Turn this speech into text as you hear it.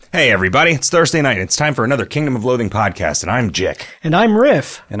Hey, everybody, it's Thursday night. It's time for another Kingdom of Loathing podcast, and I'm Jick. And I'm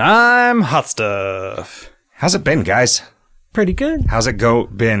Riff. And I'm Hot Stuff. How's it been, guys? Pretty good. How's it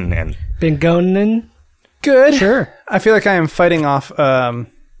been? And Been going in? Good. Sure. I feel like I am fighting off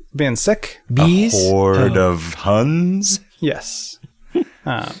being sick. Bees? a horde of Huns? Yes.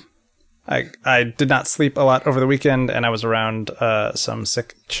 I did not sleep a lot over the weekend, and I was around some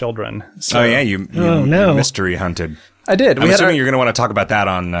sick children. So You no. mystery hunted. I did. I'm assuming you're going to want to talk about that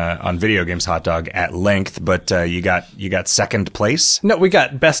on Video Games Hot Dog at length, but you got second place? No, we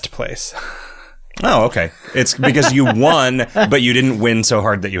got best place. Oh, okay. It's because you won, but you didn't win so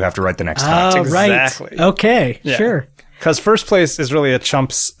hard that you have to write the next hot. Exactly. Right. Okay, Yeah. sure. Because first place is really a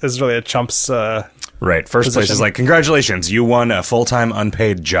chump's. Right. First place is like, congratulations, you won a full-time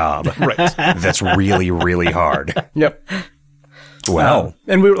unpaid job. Right. That's really, really hard. Yep. Wow.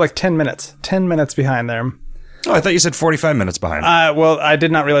 And we were like 10 minutes behind them. Oh, I thought you said 45 minutes behind. Well, I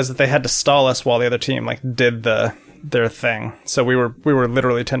did not realize that they had to stall us while the other team did their thing. So we were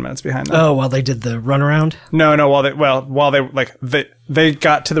literally 10 minutes behind them. Oh, while they did the runaround? No, while they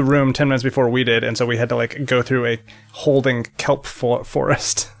got to the room 10 minutes before we did, and so we had to go through a holding kelp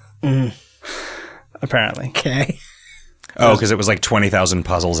forest. Apparently. Okay. Oh, because it was like 20,000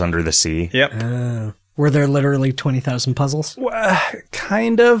 puzzles under the sea. Yep. Were there literally 20,000 puzzles?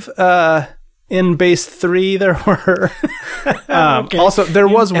 Kind of. In base 3, there were. Okay. Also, there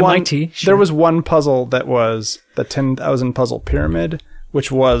was MIT, one. sure. There was one puzzle that was the 10,000 puzzle pyramid,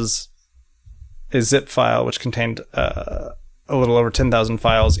 which was a zip file which contained a little over 10,000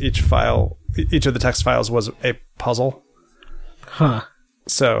 files. Each of the text files was a puzzle. Huh.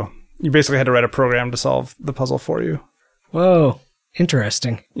 So you basically had to write a program to solve the puzzle for you. Whoa.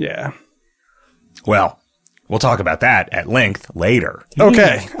 Interesting. Yeah. Well, we'll talk about that at length later.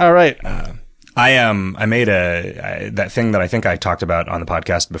 Okay. All right. I made that thing that I think I talked about on the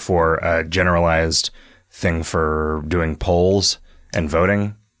podcast before, a generalized thing for doing polls and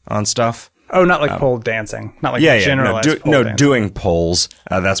voting on stuff. Oh, not like pole dancing. Not like Yeah, generalized pole dancing. doing polls.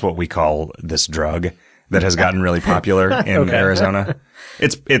 That's what we call this drug that has gotten really popular in Arizona.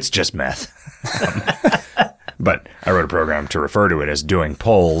 It's just meth. But I wrote a program to refer to it as doing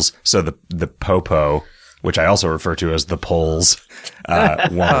polls, so the popo, which I also refer to as the polls,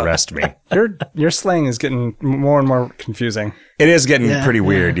 won't arrest me. Your slang is getting more and more confusing. It is getting pretty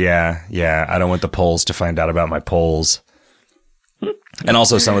weird, yeah. I don't want the polls to find out about my polls. And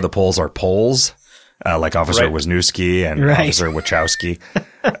also some of the polls are polls, like Officer Wisniewski and Officer Wachowski.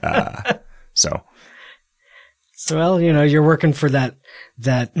 So, well, you're working for that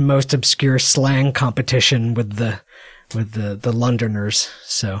most obscure slang competition with the Londoners,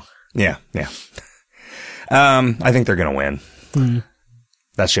 so. yeah. I think they're going to win.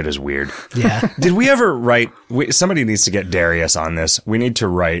 That shit is weird. Yeah. Did we ever write... somebody needs to get Darius on this. We need to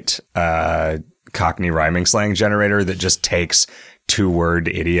write a Cockney rhyming slang generator that just takes 2-word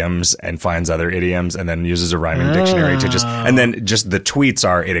idioms and finds other idioms and then uses a rhyming dictionary to just... And then just the tweets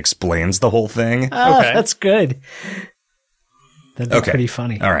are, it explains the whole thing. Oh, Okay. that's good. That'd be pretty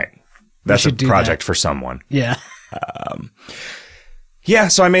funny. All right. That's a should do project that. for someone. Yeah. Yeah,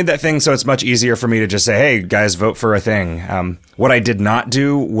 so I made that thing so it's much easier for me to just say, hey, guys, vote for a thing. What I did not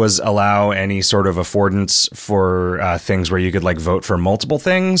do was allow any sort of affordance for things where you could vote for multiple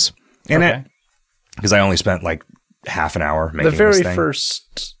things in it. Because I only spent half an hour making The very this thing.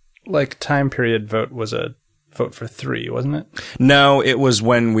 first time period vote was a vote for 3, wasn't it? No, it was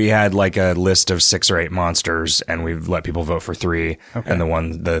when we had a list of 6 or 8 monsters and we let people vote for 3. Okay. And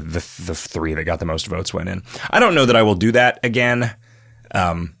the 3 that got the most votes went in. I don't know that I will do that again.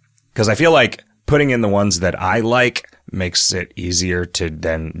 Because I feel like putting in the ones that I like makes it easier to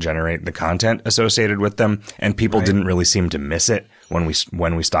then generate the content associated with them. And people didn't really seem to miss it when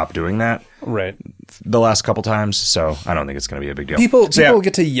we stopped doing that. Right. The last couple times. So I don't think it's going to be a big deal. People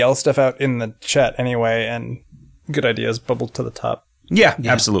get to yell stuff out in the chat anyway, and good ideas bubble to the top. Yeah,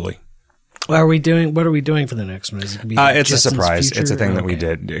 absolutely. What are we doing for the next one? Is it gonna be It's a Jetsons surprise. Future? It's a thing that we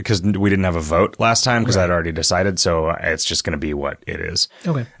did because we didn't have a vote last time because I'd already decided. So it's just going to be what it is.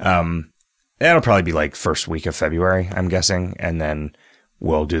 Okay. It'll probably be first week of February, I'm guessing. And then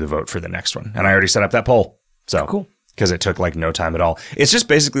we'll do the vote for the next one. And I already set up that poll. So Cool. Because it took no time at all. It's just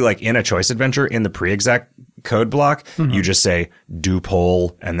basically in a choice adventure in the pre-exec code block, you just say do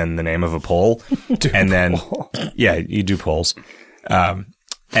poll and then the name of a poll. Then you do polls. And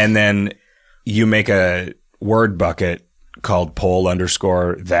then you make a word bucket called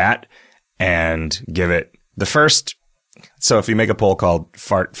poll_that and give it the first. So if you make a poll called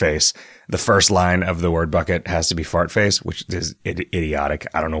fart face, the first line of the word bucket has to be fart face, which is idiotic.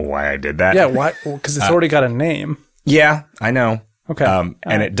 I don't know why I did that. Yeah, why? Because it's already got a name. Yeah, I know. Okay.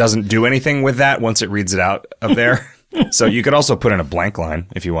 And it doesn't do anything with that once it reads it out of there. So you could also put in a blank line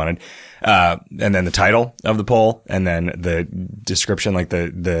if you wanted. And then the title of the poll, and then the description, like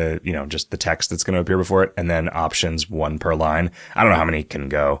the just the text that's going to appear before it, and then options, one per line. I don't know how many can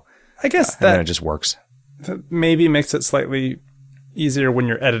go. I guess and then it just works. Maybe makes it slightly easier when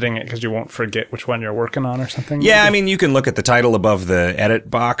you're editing it because you won't forget which one you're working on or something. Yeah, maybe. I mean, you can look at the title above the edit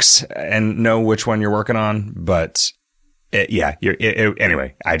box and know which one you're working on, but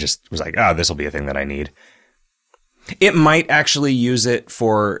anyway, I just was like, this will be a thing that I need. It might actually use it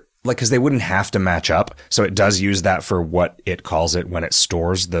for, like, because they wouldn't have to match up. So it does use that for what it calls it when it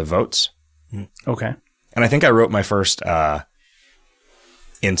stores the votes. Okay. And I think I wrote my first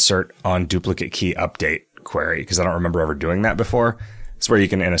insert on duplicate key update query because I don't remember ever doing that before. It's where you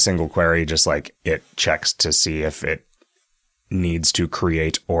can, in a single query, just like it checks to see if it needs to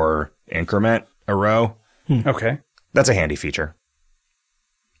create or increment a row. Okay. That's a handy feature.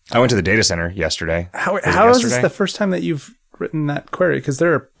 I went to the data center yesterday. How is this the first time that you've written that query? Because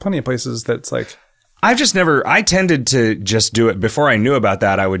there are plenty of places that's like... I tended to just do it. Before I knew about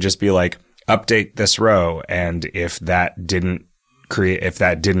that, I would just be like, update this row. And if that didn't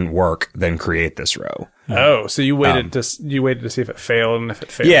work, then create this row. Oh, so you waited to see if it failed, and if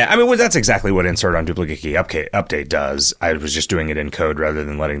it failed. Yeah, I mean, well, that's exactly what insert on duplicate key update does. I was just doing it in code rather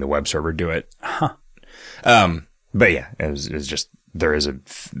than letting the web server do it. Huh. But yeah, it was just...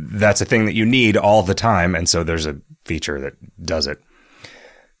 that's a thing that you need all the time. And so there's a feature that does it.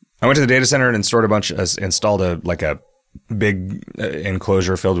 I went to the data center and installed a big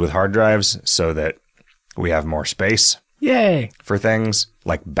enclosure filled with hard drives so that we have more space. Yay. For things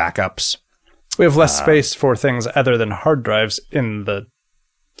like backups. We have less space for things other than hard drives in the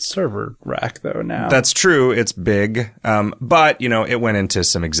server rack though now. That's true. It's big. But it went into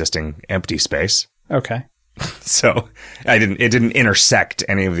some existing empty space. Okay. So it didn't intersect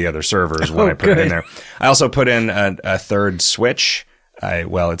any of the other servers when I put it in there. I also put in a third switch. It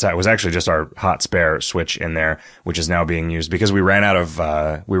was actually just our hot spare switch in there, which is now being used because we ran out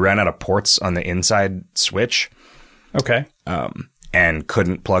of ports on the inside switch. Okay. And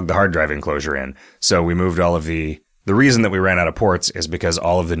couldn't plug the hard drive enclosure in. So we moved all of the reason that we ran out of ports is because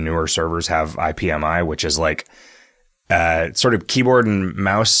all of the newer servers have IPMI, which is like sort of keyboard and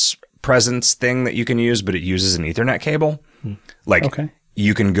mouse presence thing that you can use, but it uses an Ethernet cable.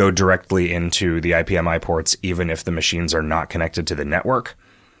 You can go directly into the IPMI ports even if the machines are not connected to the network.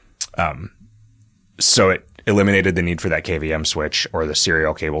 So it eliminated the need for that KVM switch or the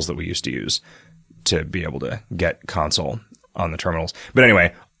serial cables that we used to use to be able to get console on the terminals. But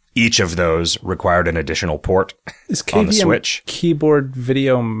anyway, each of those required an additional port on the switch. Keyboard,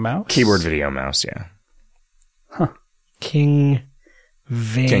 video, mouse? Keyboard, video, mouse, yeah. Huh. King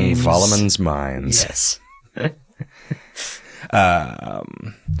Volomon's Mines. Yes.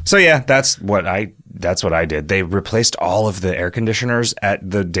 So yeah, that's what I did. They replaced all of the air conditioners at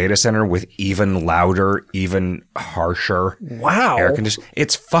the data center with even louder, even harsher air conditioning.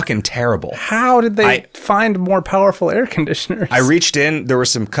 It's fucking terrible. How did they find more powerful air conditioners? I reached in, there were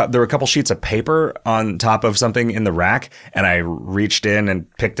a couple sheets of paper on top of something in the rack, and I reached in and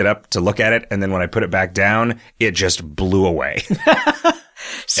picked it up to look at it, and then when I put it back down, it just blew away.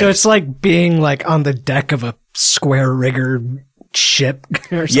 So it's like being like on the deck of a square rigger ship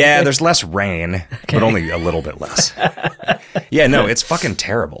or something. Yeah, there's less rain, but only a little bit less. Yeah, no, it's fucking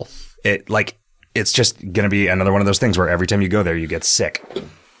terrible. It's just going to be another one of those things where every time you go there, you get sick.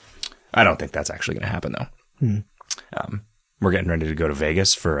 I don't think that's actually going to happen though. We're getting ready to go to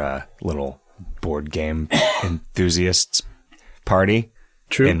Vegas for a little board game enthusiasts party.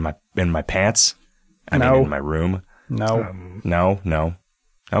 True. In my pants. I mean, in my room. No. No.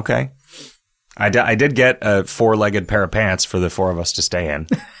 Okay. I did get a 4-legged pair of pants for the 4 of us to stay in.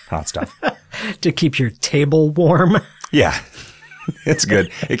 Hot stuff. To keep your table warm. Yeah. It's good.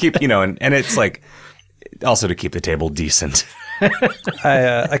 It keeps, and it's like also to keep the table decent.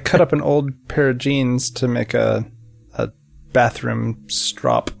 I cut up an old pair of jeans to make a bathroom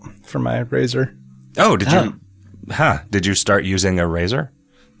strop for my razor. Oh, did you? Did you start using a razor?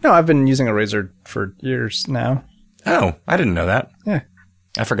 No, I've been using a razor for years now. Oh, I didn't know that. Yeah.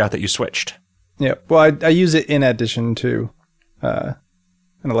 I forgot that you switched. Yeah. Well, I use it in addition to an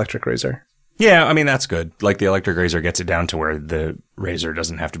electric razor. Yeah, I mean, that's good. Like the electric razor gets it down to where the razor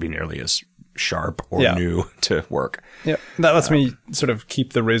doesn't have to be nearly as sharp or new to work. Yeah. That lets me sort of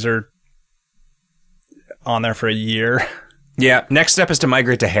keep the razor on there for a year. Yeah. Next step is to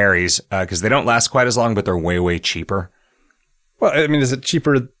migrate to Harry's because they don't last quite as long, but they're way, way cheaper. Well, I mean, is it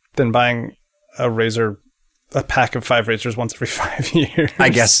cheaper than buying a pack of 5 razors once every 5 years? I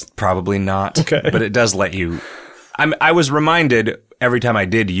guess probably not. Okay. But it does let you I was reminded every time I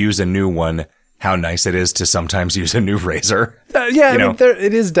did use a new one how nice it is to sometimes use a new razor. Yeah,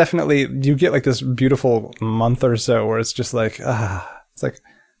 it is definitely, you get like this beautiful month or so where it's just like, it's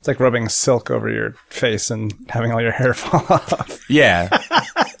like rubbing silk over your face and having all your hair fall off. Yeah.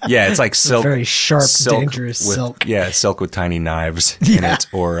 Yeah, it's like silk. Very sharp, dangerous silk. Yeah, silk with tiny knives in it,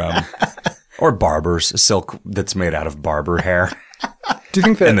 or barber's silk that's made out of barber hair. Do you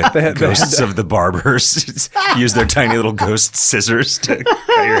think that and the ghosts of the barbers use their tiny little ghost scissors to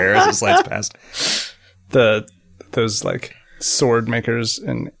cut your hair as it slides past? Those like sword makers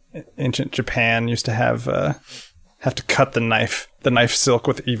in ancient Japan used to have to cut the knife silk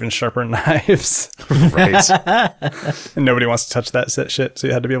with even sharper knives. Right. And nobody wants to touch that shit, so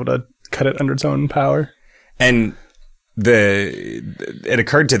you had to be able to cut it under its own power. And it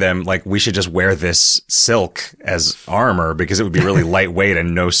occurred to them, like, we should just wear this silk as armor because it would be really lightweight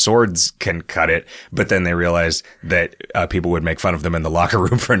and no swords can cut it. But then they realized that people would make fun of them in the locker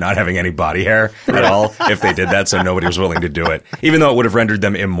room for not having any body hair at all if they did that. So nobody was willing to do it, even though it would have rendered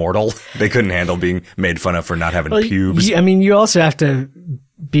them immortal. They couldn't handle being made fun of for not having pubes. You also have to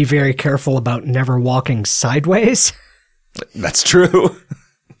be very careful about never walking sideways. That's true.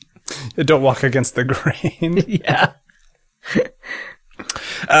 Don't walk against the grain. Yeah.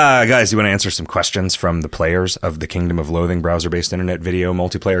 Guys, you want to answer some questions from the players of the Kingdom of Loathing browser-based internet video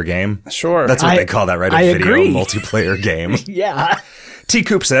multiplayer game? Sure. That's what they call that, right? A video agree. multiplayer game. Yeah. T.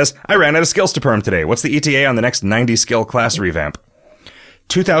 Coop says, I ran out of skills to perm today. What's the ETA on the next 90 skill class revamp?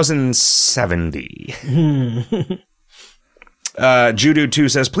 2070. Judo2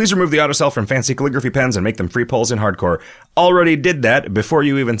 says, please remove the autosell from fancy calligraphy pens and make them free polls in hardcore. Already did that before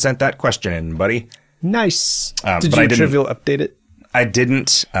you even sent that question in, buddy. Nice. Did you trivial update it? I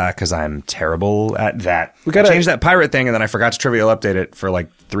didn't, because I'm terrible at that. We gotta change that pirate thing, and then I forgot to trivial update it for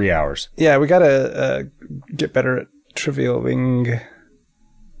like 3 hours. Yeah, we gotta get better at trivialing.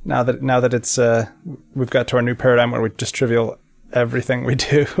 Now that it's we've got to our new paradigm where we just trivial everything we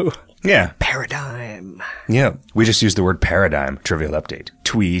do. Yeah, paradigm. Yeah, we just use the word paradigm. Trivial update.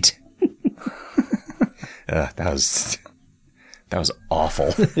 Tweet. That was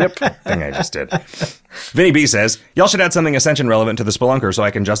awful. Yep. Thing I just did. Vinny B says, y'all should add something Ascension relevant to the Spelunker so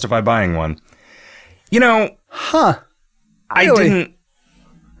I can justify buying one. Really? I didn't.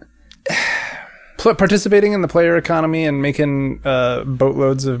 Participating in the player economy and making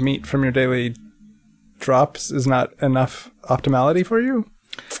boatloads of meat from your daily drops is not enough optimality for you?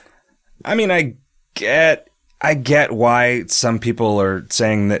 I mean, I get why some people are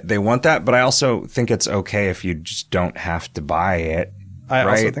saying that they want that, but I also think it's okay if you just don't have to buy it. I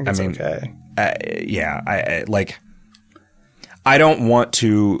right? also think it's okay. I don't want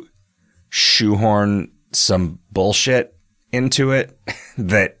to shoehorn some bullshit into it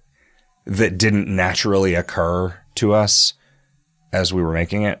that didn't naturally occur to us as we were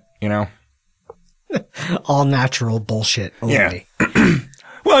making it, you know? All natural bullshit only. Yeah.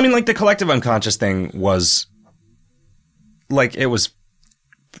 Well, I mean, like, the collective unconscious thing was, like, it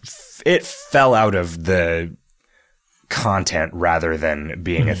fell out of the content rather than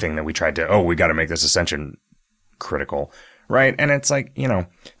being a thing that we tried to, we got to make this Ascension critical, right? And it's like, you know,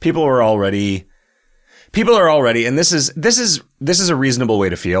 people are already, and this is a reasonable way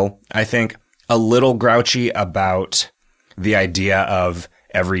to feel, I think, a little grouchy about the idea of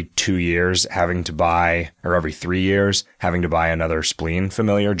every 2 years having to buy, or every 3 years having to buy another Spleen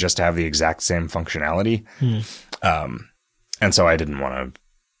familiar just to have the exact same functionality. And so I didn't want to,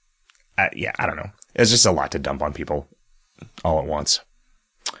 I don't know. It's just a lot to dump on people all at once.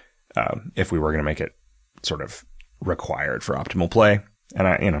 If we were going to make it sort of required for optimal play.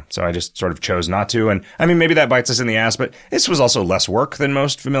 And so I just sort of chose not to. And I mean, maybe that bites us in the ass, but this was also less work than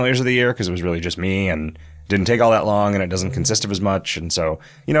most familiars of the year because it was really just me and didn't take all that long and it doesn't consist of as much. And so,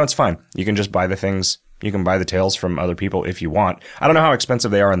 it's fine. You can just buy the things. You can buy the tails from other people if you want. I don't know how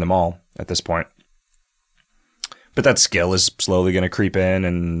expensive they are in the mall at this point. But that skill is slowly going to creep in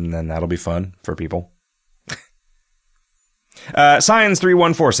and then that'll be fun for people.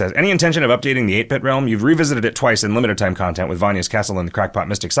 Science314 says, any intention of updating the 8-bit realm? You've revisited it twice in limited time content with Vanya's Castle and the Crackpot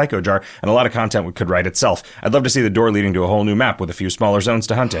Mystic Psycho Jar, and a lot of content could write itself. I'd love to see the door leading to a whole new map with a few smaller zones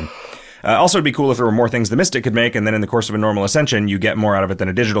to hunt in. Also, it'd be cool if there were more things the Mystic could make, and then in the course of a normal Ascension, you get more out of it than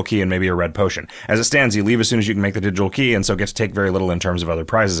a digital key and maybe a red potion. As it stands, you leave as soon as you can make the digital key, and so get to take very little in terms of other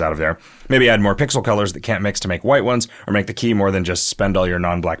prizes out of there. Maybe add more pixel colors that can't mix to make white ones, or make the key more than just spend all your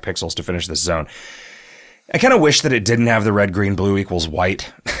non-black pixels to finish this zone. I kind of wish that it didn't have the red, green, blue equals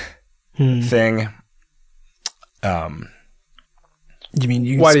white thing. You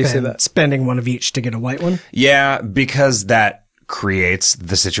mean why do you say that? Spending one of each to get a white one? Yeah, because that creates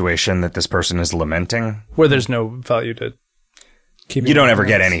the situation that this person is lamenting. Where there's no value to keeping. You don't ever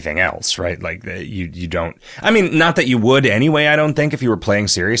get anything else, right? Like you don't. I mean, not that you would anyway. I don't think if you were playing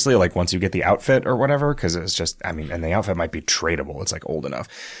seriously, like once you get the outfit or whatever, because it's just. I mean, and the outfit might be tradable. It's like old enough.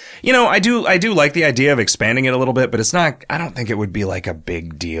 You know, I do like the idea of expanding it a little bit, but it's not. I don't think it would be like a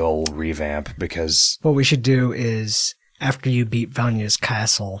big deal revamp because what we should do is after you beat Vanya's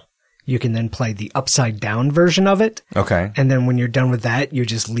castle, you can then play the upside down version of it. Okay. And then when you're done with that, you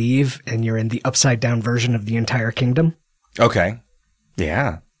just leave and you're in the upside down version of the entire kingdom. Okay.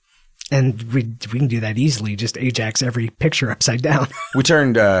 Yeah. And we can do that easily. Just Ajax every picture upside down. We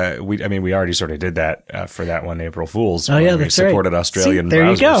turned, we already sort of did that for that one April Fool's. Oh, yeah, we that's supported right. Australian See, there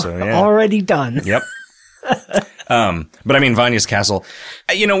browsers, you go. so, yeah. Already done. Yep. But I mean, Vanya's Castle,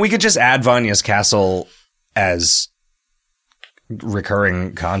 you know, we could just add Vanya's Castle as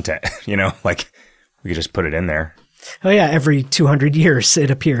recurring content, you know, like we could just put it in there. Oh, yeah. Every 200 years it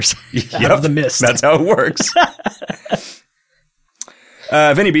appears out of the mist. That's how it works.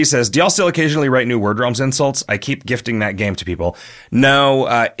 Vinny B says, do y'all still occasionally write new Word Realms insults? I keep gifting that game to people.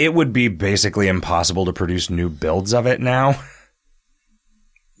 No, it would be basically impossible to produce new builds of it now.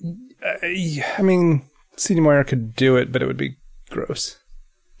 I mean, CD Moyer could do it, but it would be gross.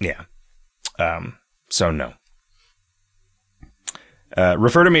 Yeah. So no.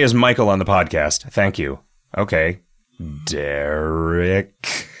 Refer to me as Michael on the podcast. Thank you. Okay.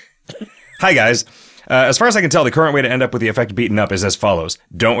 Derek. Hi, guys. As far as I can tell, the current way to end up with the effect beaten up is as follows.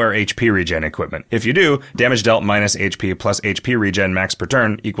 Don't wear HP regen equipment. If you do, damage dealt minus HP plus HP regen max per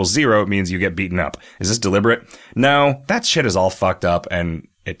turn equals 0 means you get beaten up. Is this deliberate? No, that shit is all fucked up, and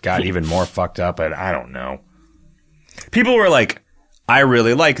it got even more fucked up, and I don't know. People were like, I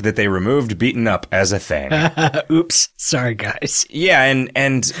really like that they removed beaten up as a thing. Oops. Sorry, guys. Yeah,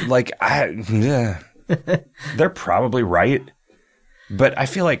 and like, they're probably right, but I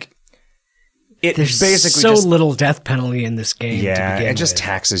feel like there's basically so just, little death penalty in this game. Yeah, to begin it just with.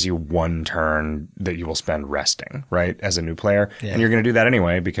 taxes you one turn that you will spend resting, right, as a new player. Yeah. And you're going to do that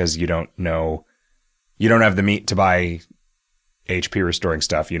anyway because you don't have the meat to buy HP restoring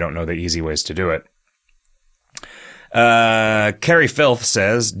stuff. You don't know the easy ways to do it. Carrie Filth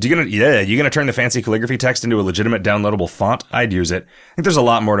says, you gonna turn the fancy calligraphy text into a legitimate downloadable font? I'd use it. I think there's a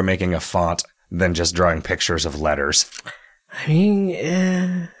lot more to making a font than just drawing pictures of letters. I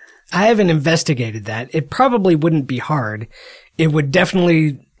mean, I haven't investigated that. It probably wouldn't be hard. It would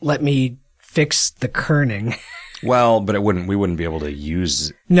definitely let me fix the kerning. Well, but we wouldn't be able to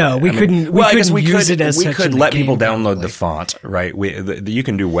use. No, we couldn't. I guess we use could. it as We such could in the let game, people download probably. the font, right? You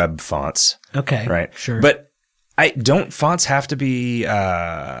can do web fonts. Okay, right, sure. But don't fonts have to be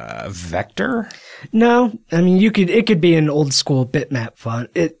vector? No, I mean it could be an old school bitmap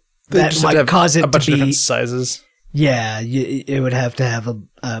font. That might cause it a bunch to of be different sizes. Yeah, it would have to have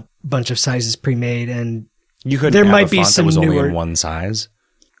a bunch of sizes pre-made, and You could. There have might a be font some that was only newer- in one size.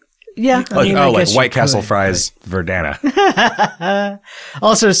 yeah, I mean, I like guess you White Castle could, Fries Verdana. but-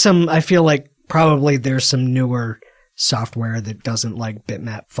 Also, I feel like probably there's some newer software that doesn't like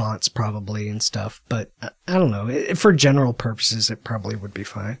bitmap fonts, probably and stuff. But I don't know. For general purposes, it probably would be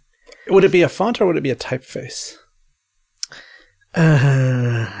fine. Would it be a font or would it be a typeface?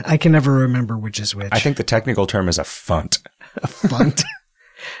 I can never remember which is which. I think the technical term is a font. Funt.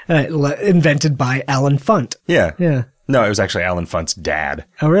 Invented by Alan Funt. Yeah. Yeah. No, it was actually Alan Funt's dad.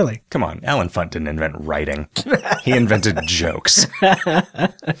 Oh, really? Come on, Alan Funt didn't invent writing. He invented jokes.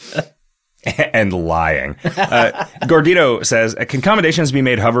 And lying. Gordito says, can commendations be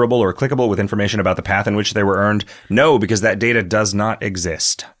made hoverable or clickable with information about the path in which they were earned? No, because that data does not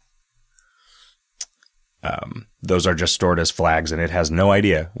exist. Those are just stored as flags, and it has no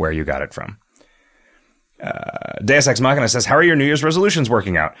idea where you got it from. Deus Ex Machina says, how are your New Year's resolutions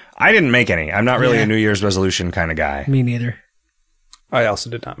working out? I didn't make any. I'm not really a New Year's resolution kind of guy. Me neither. I also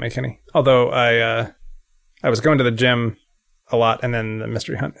did not make any. Although I was going to the gym a lot, and then the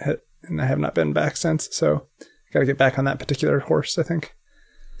mystery hunt hit, and I have not been back since. So got to get back on that particular horse, I think.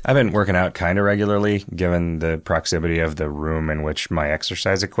 I've been working out kind of regularly, given the proximity of the room in which my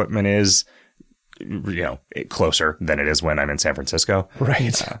exercise equipment is. You know, closer than it is when I'm in San Francisco.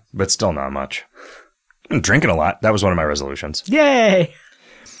 Right. But still not much. I'm drinking a lot. That was one of my resolutions. Yay!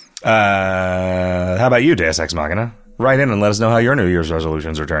 How about you, Deus Ex Machina? Write in and let us know how your New Year's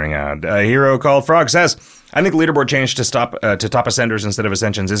resolutions are turning out. A hero called Frog says, I think leaderboard change to top ascenders instead of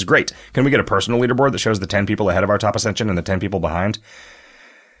ascensions is great. Can we get a personal leaderboard that shows the 10 people ahead of our top ascension and the 10 people behind?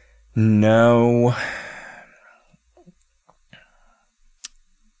 No.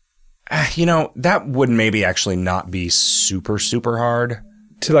 You know, that would maybe actually not be super, super hard.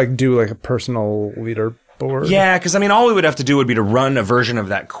 To do a personal leaderboard board. Yeah, because I mean, all we would have to do would be to run a version of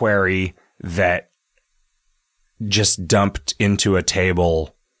that query that just dumped into a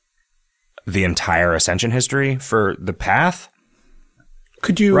table the entire ascension history for the path.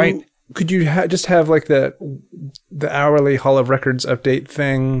 Could you just have like the hourly Hall of Records update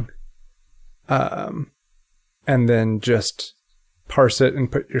thing, and then just parse it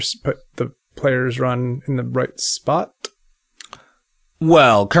and put the player's run in the right spot?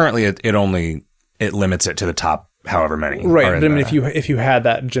 Well, currently it limits it to the top however many. Right. But I mean, if you had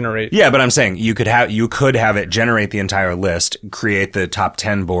that generate. Yeah, but I'm saying you could have it generate the entire list, create the top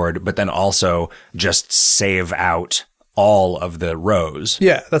 10 board, but then also just save out all of the rows.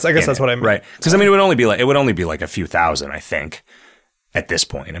 Yeah, I guess that's what I mean. Right. Because I mean, it would only be like a few thousand, I think, at this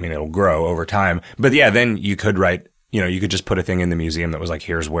point. I mean, it'll grow over time. But yeah, then you could write, you could just put a thing in the museum that was like,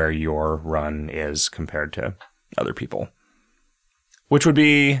 here's where your run is compared to other people. Which would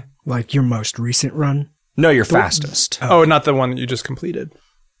be like your most recent run? No, your fastest. Oh, not the one that you just completed.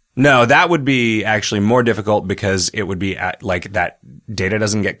 No, that would be actually more difficult because it would be like that data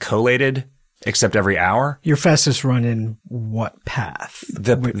doesn't get collated except every hour. Your fastest run in what path?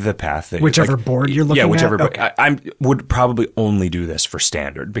 The path. That, whichever board you're looking at? Yeah, whichever. Okay. I would probably only do this for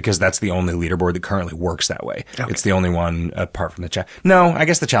standard because that's the only leaderboard that currently works that way. Okay. It's the only one apart from the No, I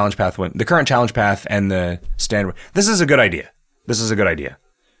guess the challenge path the current challenge path and the standard. This is a good idea. This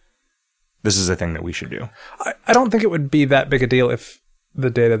is a thing that we should do. I don't think it would be that big a deal if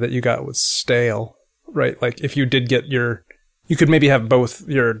the data that you got was stale, right? Like if you did get you could maybe have both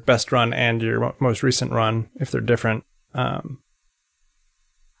your best run and your most recent run if they're different.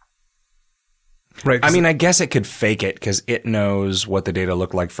 Right. I mean, I guess it could fake it because it knows what the data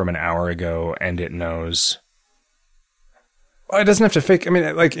looked like from an hour ago and it knows. It doesn't have to fake. I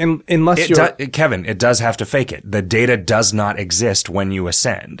mean, like unless Kevin, it does have to fake it. The data does not exist when you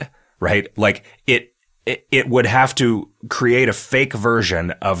ascend. Right? Like it would have to create a fake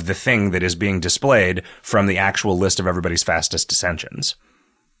version of the thing that is being displayed from the actual list of everybody's fastest ascensions.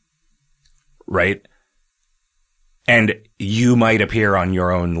 Right? And you might appear on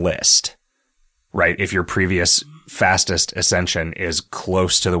your own list. Right? If your previous fastest ascension is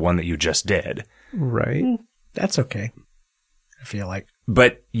close to the one that you just did. Right. That's okay. I feel like.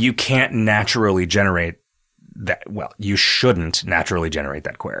 But you can't naturally generate that. Well, you shouldn't naturally generate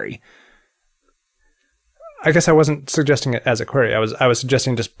that query. I guess I wasn't suggesting it as a query. I was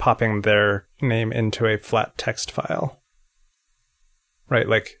suggesting just popping their name into a flat text file. Right?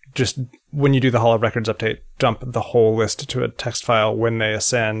 Like just when you do the Hall of Records update, dump the whole list to a text file when they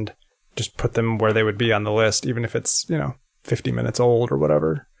ascend. Just put them where they would be on the list, even if it's, 50 minutes old or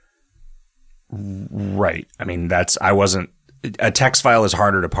whatever. Right. I mean, a text file is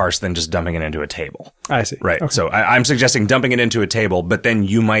harder to parse than just dumping it into a table. I see. Right. Okay. So I'm suggesting dumping it into a table, but then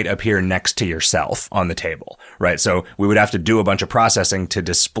you might appear next to yourself on the table. Right. So we would have to do a bunch of processing to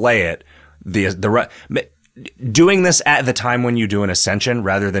display it. Doing this at the time when you do an ascension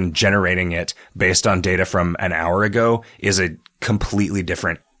rather than generating it based on data from an hour ago is a completely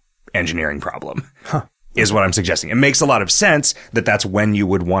different engineering problem. Huh. Is what I'm suggesting. It makes a lot of sense that that's when you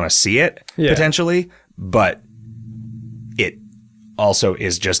would want to see it potentially, but it also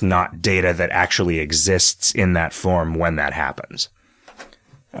is just not data that actually exists in that form when that happens.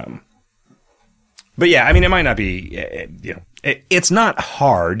 But yeah, I mean, it might not be, it's not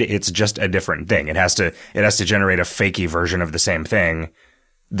hard. It's just a different thing. It has to generate a fakey version of the same thing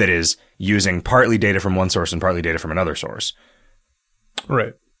that is using partly data from one source and partly data from another source.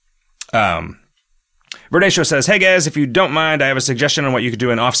 Right. Verdecio says, hey guys, if you don't mind, I have a suggestion on what you could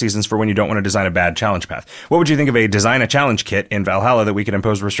do in off seasons for when you don't want to design a bad challenge path. What would you think of a design a challenge kit in Valhalla that we could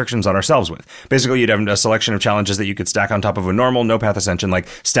impose restrictions on ourselves with? Basically, you'd have a selection of challenges that you could stack on top of a normal no path ascension, like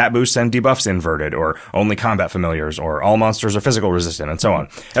stat boosts and debuffs inverted, or only combat familiars, or all monsters are physical resistant, and so on.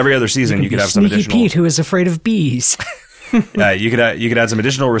 Every other season, you could have some Sneaky additional... Pete, who is afraid of bees. You could add some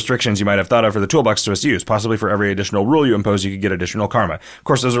additional restrictions you might have thought of for the toolbox to use. Possibly for every additional rule you impose, you could get additional karma. Of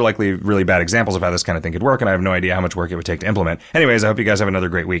course, those are likely really bad examples of how this kind of thing could work, and I have no idea how much work it would take to implement. Anyways, I hope you guys have another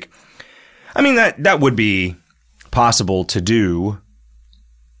great week. I mean, that would be possible to do.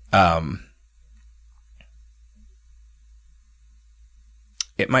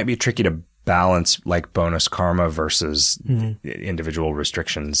 It might be tricky to balance like bonus karma versus individual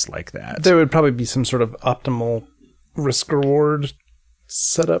restrictions like that. There would probably be some sort of optimal risk reward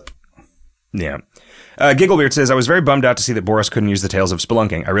setup. Yeah. Gigglebeard says, I was very bummed out to see that Boris couldn't use the Tales of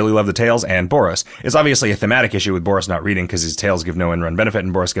Spelunking. I really love the Tales and Boris. It's obviously a thematic issue with Boris not reading because his Tales give no in-run benefit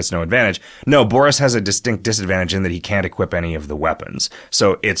and Boris gets no advantage. No, Boris has a distinct disadvantage in that he can't equip any of the weapons.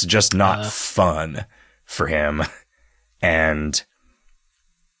 So it's just not fun for him. And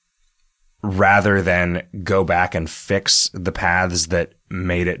rather than go back and fix the paths that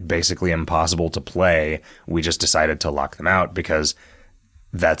made it basically impossible to play, we just decided to lock them out because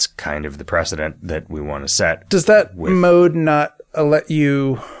that's kind of the precedent that we want to set. Does that mode not let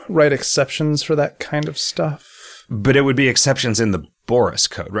you write exceptions for that kind of stuff? But it would be exceptions in the Boris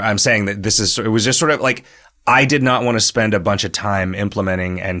code. I'm saying that it was just sort of like, I did not want to spend a bunch of time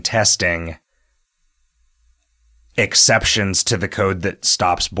implementing and testing exceptions to the code that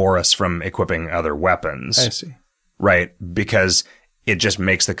stops Boris from equipping other weapons. I see. Right? Because it just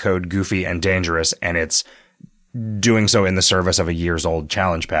makes the code goofy and dangerous, and it's doing so in the service of a years-old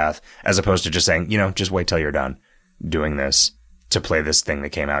challenge path, as opposed to just saying, just wait till you're done doing this to play this thing that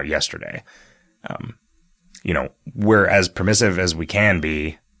came out yesterday. We're as permissive as we can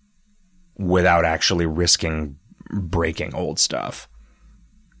be without actually risking breaking old stuff.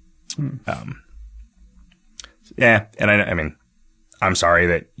 Yeah, and I mean, I'm sorry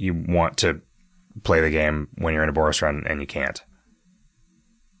that you want to play the game when you're in a Boris run and you can't.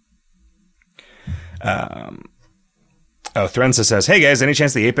 Threnza says, "Hey guys, any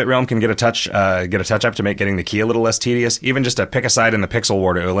chance the 8-bit realm can get a touch up to make getting the key a little less tedious? Even just a pick a side in the pixel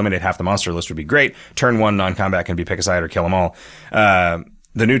war to eliminate half the monster list would be great. Turn 1 non-combat can be pick a side or kill them all.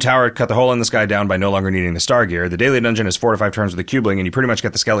 The new tower cut the hole in the sky down by no longer needing the star gear. The daily dungeon is 4 to 5 turns with a cubling, and you pretty much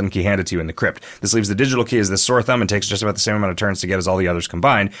get the skeleton key handed to you in the crypt. This leaves the digital key as this sore thumb and takes just about the same amount of turns to get as all the others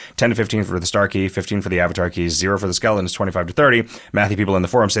combined. 10 to 15 for the star key, 15 for the avatar keys, 0 for the skeleton is 25 to 30. Mathy people in the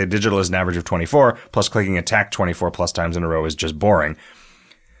forum say digital is an average of 24, plus clicking attack 24 plus times in a row is just boring."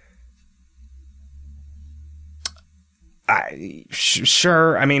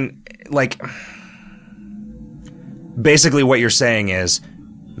 Sure. I mean, like, basically what you're saying is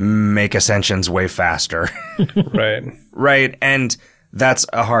make ascensions way faster. Right. Right. And that's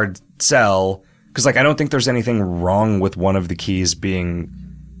a hard sell because, like, I don't think there's anything wrong with one of the keys being,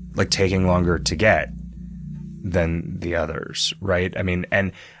 like, taking longer to get than the others. Right. I mean,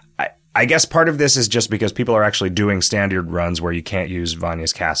 and I guess part of this is just because people are actually doing standard runs where you can't use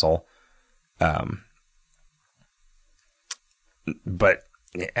Vanya's Castle. But,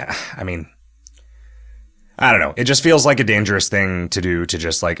 yeah, I mean, I don't know. It just feels like a dangerous thing to do, to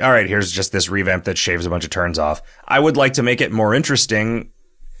just like, all right, here's just this revamp that shaves a bunch of turns off. I would like to make it more interesting.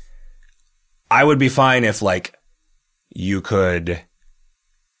 I would be fine if, like, you could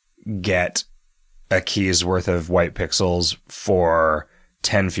get a key's worth of white pixels for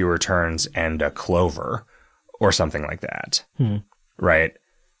 10 fewer turns and a clover or something like that. Right?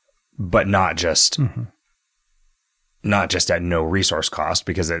 But not just at no resource cost,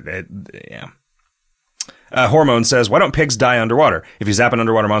 because yeah. Hormone says, "Why don't pigs die underwater? If you zap an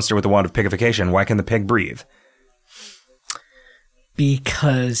underwater monster with a wand of pigification, why can the pig breathe?"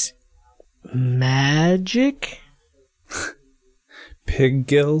 Because magic? Pig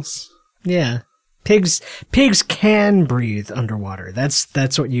gills? Yeah. Pigs can breathe underwater.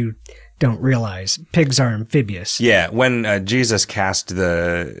 That's what you don't realize. Pigs are amphibious. Yeah, when Jesus cast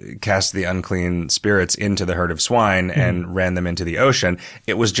the unclean spirits into the herd of swine and ran them into the ocean,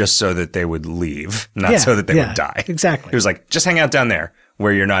 it was just so that they would leave, not so that they would die. Exactly. It was like, just hang out down there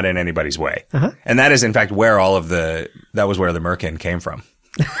where you're not in anybody's way. And that is, in fact, where that was where the merkin came from.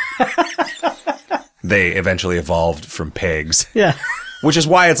 They eventually evolved from pigs. Yeah. Which is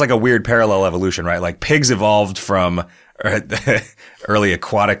why it's like a weird parallel evolution, right? Like, pigs evolved from early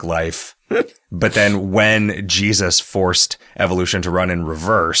aquatic life, but then when Jesus forced evolution to run in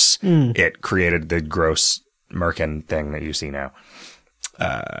reverse, it created the gross merkin thing that you see now.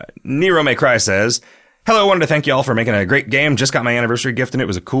 Nero May Cry says, "Hello, wanted to thank you all for making a great game. Just got my anniversary gift and it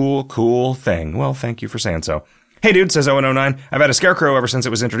was a cool thing." Well, thank you for saying so. "Hey dude," says Owen09, "I've had a Scarecrow ever since it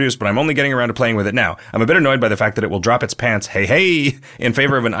was introduced, but I'm only getting around to playing with it now. I'm a bit annoyed by the fact that it will drop its pants, hey, in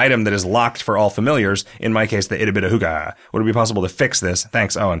favor of an item that is locked for all familiars, in my case, the Ittabitahuga. Would it be possible to fix this?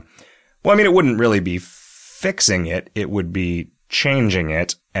 Thanks, Owen." Well, I mean, it wouldn't really be fixing it. It would be changing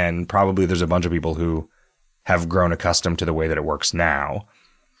it, and probably there's a bunch of people who have grown accustomed to the way that it works now.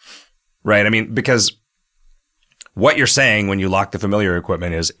 Right? I mean, because what you're saying when you lock the familiar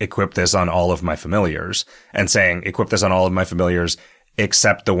equipment is equip this on all of my familiars, and saying equip this on all of my familiars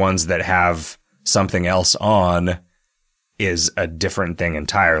except the ones that have something else on is a different thing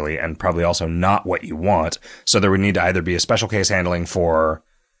entirely, and probably also not what you want. So there would need to either be a special case handling for,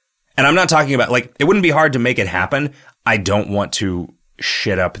 and I'm not talking about, like, it wouldn't be hard to make it happen. I don't want to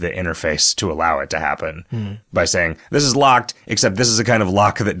shit up the interface to allow it to happen by saying this is locked, except this is a kind of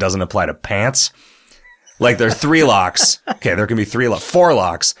lock that doesn't apply to pants. Like, there are 3 locks. Okay, there can be 4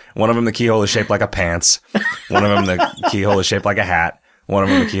 locks. One of them, the keyhole is shaped like a pants. One of them, the keyhole is shaped like a hat. One of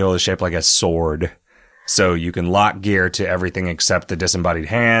them, the keyhole is shaped like a sword. So you can lock gear to everything except the disembodied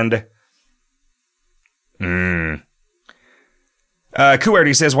hand.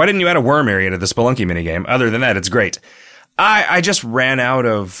 Kuerty says, why didn't you add a worm area to the Spelunky minigame? Other than that, it's great. I just ran out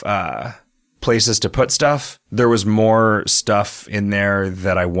of places to put stuff. There was more stuff in there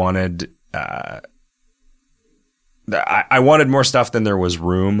that I wanted. I wanted more stuff than there was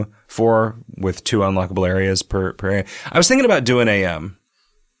room for, with 2 unlockable areas per area. I was thinking about doing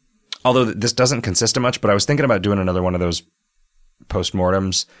although this doesn't consist of much, but I was thinking about doing another one of those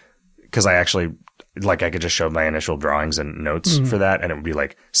postmortems, because I actually, I could just show my initial drawings and notes for that, and it would be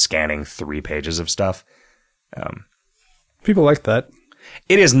like scanning 3 pages of stuff. People like that.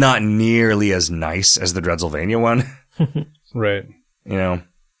 It is not nearly as nice as the Dreadsylvania one. Right. You know.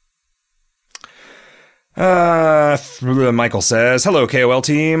 Michael says, hello, KoL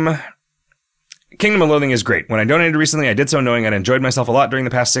team. Kingdom of Loathing is great. When I donated recently, I did so knowing I'd enjoyed myself a lot during the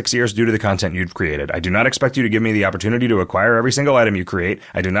past 6 years due to the content you've created. I do not expect you to give me the opportunity to acquire every single item you create.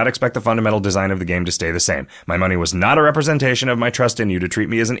 I do not expect the fundamental design of the game to stay the same. My money was not a representation of my trust in you to treat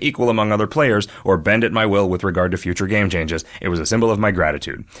me as an equal among other players or bend at my will with regard to future game changes. It was a symbol of my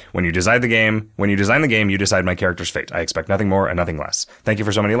gratitude. When you design the game, you decide my character's fate. I expect nothing more and nothing less. Thank you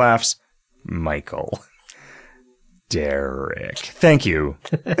for so many laughs, Michael. Derek. Thank you.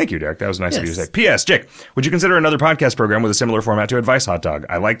 Thank you, Derek. That was nice of you to say. P.S. Jake, would you consider another podcast program with a similar format to Advice Hot Dog?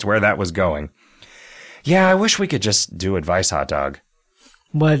 I liked where that was going. Yeah, I wish we could just do Advice Hot Dog.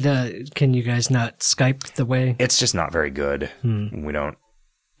 What, can you guys not Skype the way? It's just not very good. We don't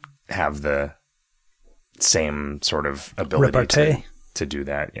have the same sort of ability to do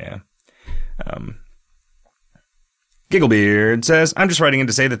that, yeah. Gigglebeard says, I'm just writing in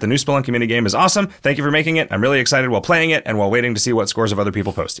to say that the new Spelunky minigame is awesome. Thank you for making it. I'm really excited while playing it and while waiting to see what scores of other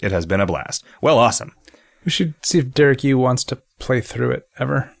people post. It has been a blast. Well, awesome. We should see if Derek Yu wants to play through it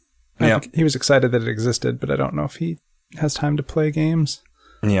ever. Yeah. He was excited that it existed, but I don't know if he has time to play games.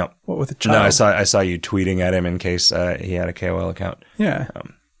 Yeah. What with a child? No, I saw you tweeting at him in case he had a KoL account. Yeah.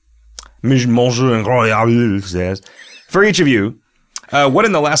 Bonjour incroyable says, for each of you, what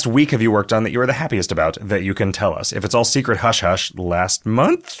in the last week have you worked on that you are the happiest about that you can tell us? If it's all secret hush-hush, last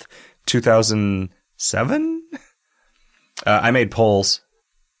month? 2007? I made polls.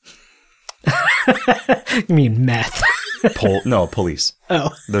 You mean meth? No, police.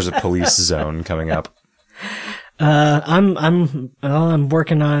 Oh. There's a police zone coming up. I'm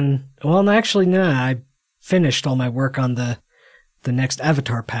working on, I finished all my work on the next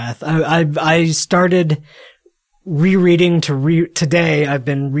Avatar path. I started rereading today. I've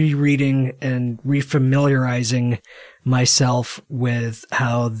been rereading and refamiliarizing myself with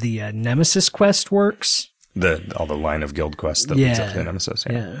how the Nemesis quest works. All the line of guild quests that leads up to the Nemesis.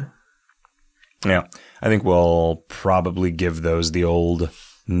 Yeah. I think we'll probably give those the old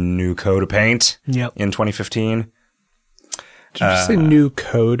new coat of paint in 2015. Did you say new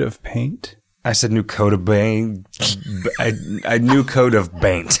code of paint? I said new coat of paint. A new coat of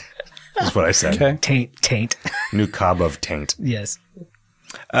paint. That's what I said. Okay. Taint. New cob of taint. Yes.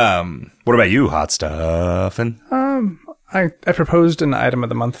 What about you, Hot Stuffin'? I proposed an item of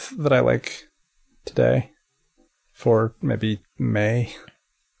the month that I like today for maybe May.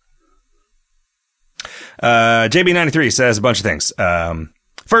 JB93 says a bunch of things.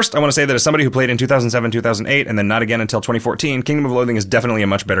 First, I want to say that as somebody who played in 2007, 2008, and then not again until 2014, Kingdom of Loathing is definitely a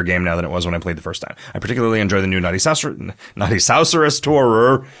much better game now than it was when I played the first time. I particularly enjoy the new Naughty Sorceress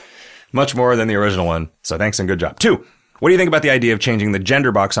Tourer much more than the original one. So thanks and good job. 2. What do you think about the idea of changing the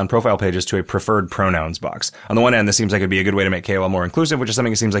gender box on profile pages to a preferred pronouns box? On the one hand, this seems like it'd be a good way to make KoL more inclusive, which is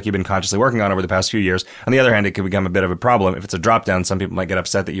something it seems like you've been consciously working on over the past few years. On the other hand, it could become a bit of a problem. If it's a drop-down, some people might get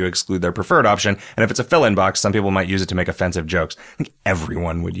upset that you exclude their preferred option. And if it's a fill-in box, some people might use it to make offensive jokes. I think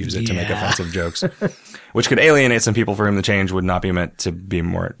everyone would use it to make offensive jokes, which could alienate some people for whom the change would not be meant to be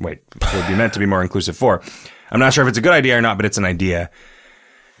more, would be meant to be more inclusive for. I'm not sure if it's a good idea or not, but it's an idea.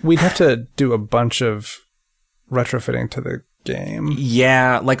 We'd have to do a bunch of retrofitting to the game.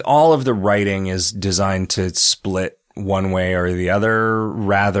 Yeah, like all of the writing is designed to split one way or the other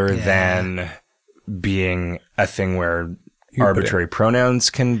rather than being a thing where arbitrary pronouns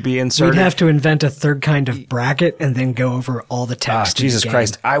can be inserted. We'd have to invent a third kind of bracket and then go over all the text. Jesus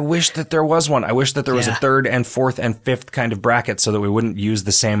Christ. I wish that there was one. I wish that there was a third and fourth and fifth kind of bracket so that we wouldn't use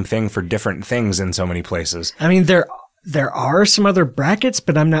the same thing for different things in so many places. I mean, there are some other brackets,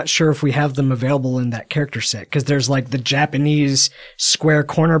 but I'm not sure if we have them available in that character set, because there's like the Japanese square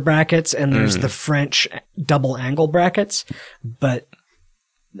corner brackets and there's the French double angle brackets. But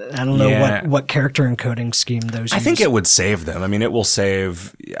I don't know what character encoding scheme those use. I think it would save them. I mean, it will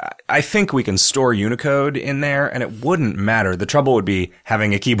save. I think we can store Unicode in there, and it wouldn't matter. The trouble would be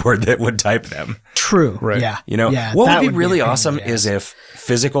having a keyboard that would type them. True. Right. Yeah. You know, yeah, what that would be really a pain in awesome the ass. is if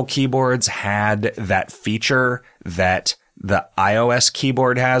physical keyboards had that feature that the iOS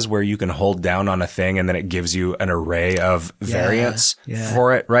keyboard has, where you can hold down on a thing and then it gives you an array of variants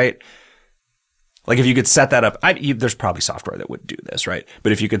for it, right? Like if you could set that up, there's probably software that would do this, right?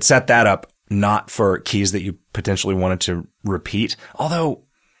 But if you could set that up not for keys that you potentially wanted to repeat, although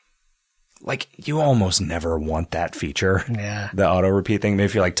like you almost never want that feature. Yeah. The auto repeat thing. Maybe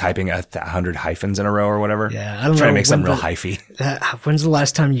if you're like typing 100 hyphens in a row or whatever. Yeah. I don't know. Trying to make something real hyphy. When's the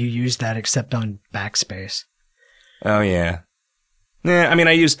last time you used that except on backspace? Oh yeah. Yeah. I mean,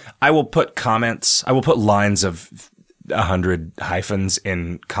 I will put lines of 100 hyphens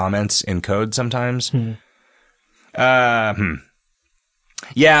in comments in code sometimes. Yeah,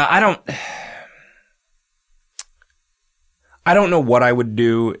 I don't know what I would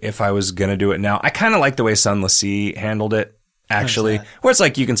do if I was going to do it now. I kind of like the way Sunless Sea handled it, actually, where it's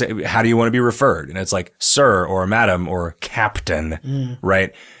like you can say, how do you want to be referred? And it's like, sir or madam or captain,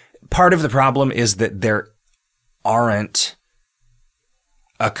 right? Part of the problem is that there aren't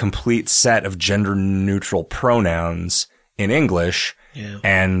a complete set of gender neutral pronouns in English. Yeah.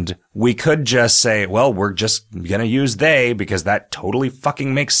 And we could just say, well, we're just going to use they because that totally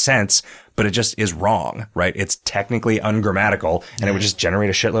fucking makes sense, but it just is wrong, right? It's technically ungrammatical and it would just generate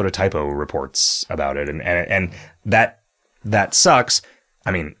a shitload of typo reports about it. And that sucks.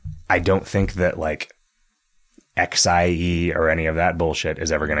 I mean, I don't think that like XIE or any of that bullshit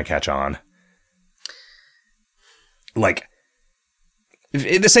is ever going to catch on. Like,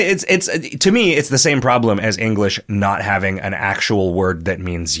 it's to me, it's the same problem as English not having an actual word that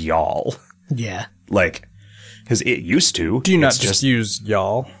means y'all. Yeah. Like, because it used to. Do you not just use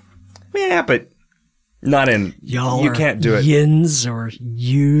y'all? Yeah, but not in Y'all. You can't do it. Yins or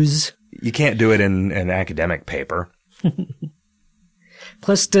yous. You can't do it in an academic paper.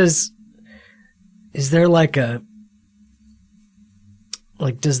 Plus, is there like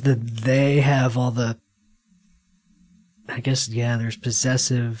does they have all the, I guess, yeah, there's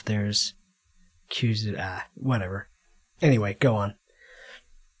possessive, there's accusative, whatever. Anyway, go on.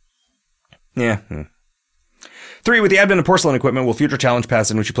 Yeah. 3, with the advent of porcelain equipment, will future challenge paths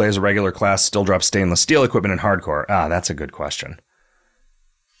in which you play as a regular class still drop stainless steel equipment in hardcore? That's a good question.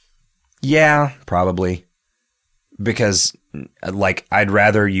 Yeah, probably. Because, like, I'd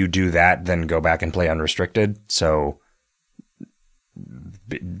rather you do that than go back and play unrestricted. So,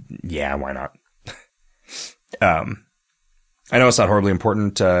 yeah, why not? I know it's not horribly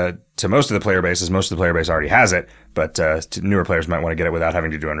important to most of the player base, as most of the player base already has it, but newer players might want to get it without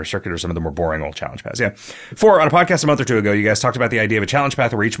having to do unrestricted or some of the more boring old challenge paths. Yeah. 4, on a podcast a month or two ago, you guys talked about the idea of a challenge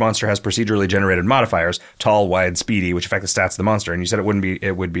path where each monster has procedurally generated modifiers, tall, wide, speedy, which affect the stats of the monster, and you said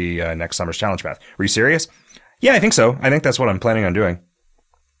it would be next summer's challenge path. Were you serious? Yeah, I think so. I think that's what I'm planning on doing.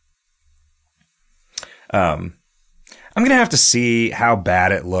 I'm going to have to see how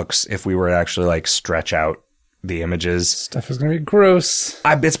bad it looks if we were to actually like stretch out the images. Stuff is going to be gross.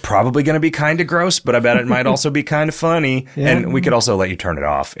 It's probably going to be kind of gross, but I bet it might also be kind of funny. Yeah. And we could also let you turn it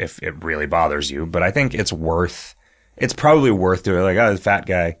off if it really bothers you. But I think it's probably worth doing. Like, the fat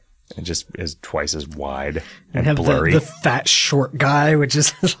guy, it just is twice as wide and have blurry. The fat short guy, which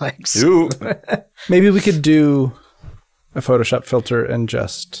is like... Ooh. Maybe we could do a Photoshop filter and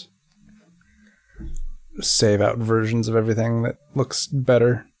just save out versions of everything that looks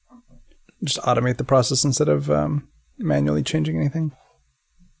better. Just automate the process instead of manually changing anything.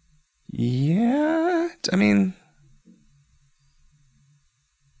 Yeah, I mean,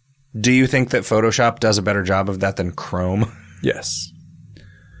 do you think that Photoshop does a better job of that than Chrome? Yes.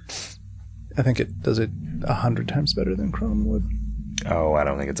 I think it does it 100 times better than Chrome would. Oh, I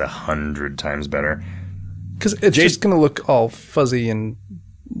don't think it's 100 times better. Because it's just going to look all fuzzy and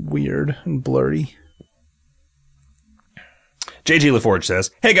weird and blurry. JG LaForge says,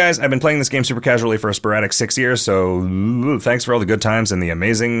 "Hey guys, I've been playing this game super casually for a sporadic 6 years, so thanks for all the good times and the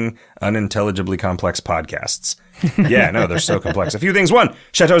amazing, unintelligibly complex podcasts." Yeah, no, they're so complex. A few things. 1,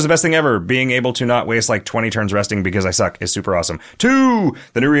 Chateau is the best thing ever. Being able to not waste like 20 turns resting because I suck is super awesome. 2,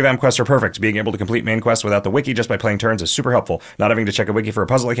 the new revamp quests are perfect. Being able to complete main quests without the wiki just by playing turns is super helpful. Not having to check a wiki for a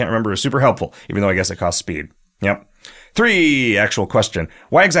puzzle I can't remember is super helpful, even though I guess it costs speed. Yep. 3, actual question.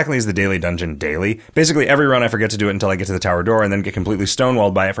 Why exactly is the daily dungeon daily? Basically, every run I forget to do it until I get to the tower door and then get completely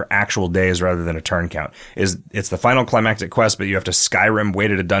stonewalled by it for actual days rather than a turn count. It's the final climactic quest, but you have to Skyrim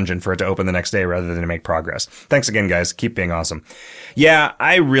weighted a dungeon for it to open the next day rather than to make progress. Thanks again, guys. Keep being awesome. Yeah,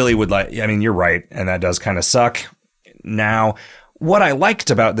 I really would like... I mean, you're right, and that does kind of suck. Now, what I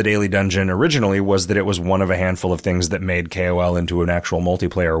liked about the Daily Dungeon originally was that it was one of a handful of things that made KoL into an actual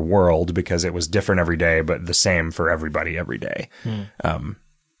multiplayer world, because it was different every day, but the same for everybody every day.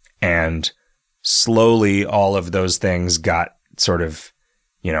 And slowly all of those things got sort of,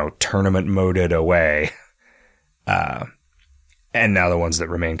 tournament moded away. And now the ones that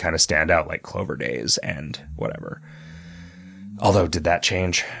remain kind of stand out, like Clover Days and whatever. Although, did that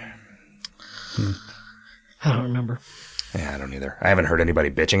change? I don't remember. Yeah, I don't either. I haven't heard anybody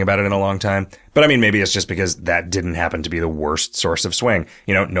bitching about it in a long time. But I mean, maybe it's just because that didn't happen to be the worst source of swing.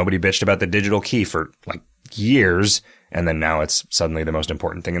 Nobody bitched about the digital key for like years, and then now it's suddenly the most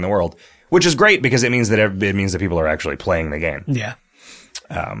important thing in the world, which is great because it means that people are actually playing the game. Yeah.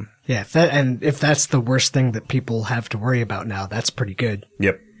 If that's the worst thing that people have to worry about now, that's pretty good.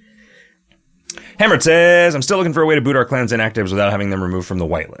 Yep. Hammered says, I'm still looking for a way to boot our clan's inactives without having them removed from the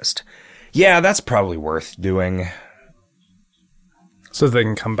whitelist. Yeah, that's probably worth doing. So they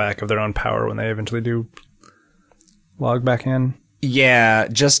can come back of their own power when they eventually do log back in? Yeah,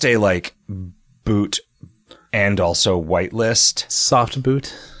 just a, boot and also whitelist. Soft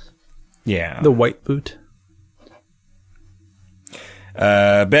boot? Yeah. The white boot?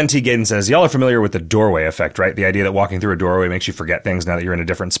 Ben T. Gaden says, y'all are familiar with the doorway effect, right? The idea that walking through a doorway makes you forget things now that you're in a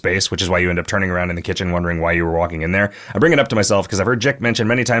different space, which is why you end up turning around in the kitchen wondering why you were walking in there. I bring it up to myself because I've heard Jick mention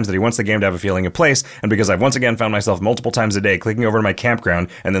many times that he wants the game to have a feeling of place, and because I've once again found myself multiple times a day clicking over to my campground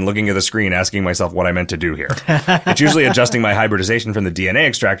and then looking at the screen asking myself what I meant to do here. It's usually adjusting my hybridization from the DNA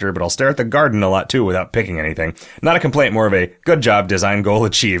extractor, but I'll stare at the garden a lot too without picking anything. Not a complaint, more of a good job, design goal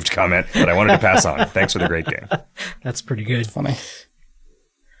achieved comment that I wanted to pass on. Thanks for the great game. That's pretty good. Funny.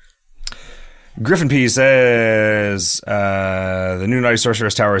 Griffin P says, the new Naughty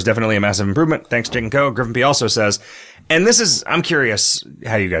Sorceress Tower is definitely a massive improvement. Thanks, Jake and Co. Griffin P also says, and this is, I'm curious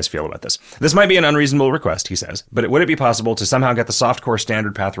how you guys feel about this. This might be an unreasonable request, he says, but would it be possible to somehow get the softcore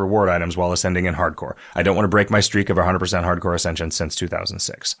standard path reward items while ascending in hardcore? I don't want to break my streak of 100% hardcore ascension since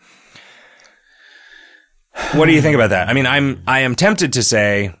 2006. What do you think about that? I mean, I am tempted to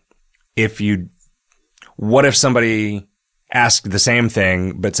say, what if somebody asked the same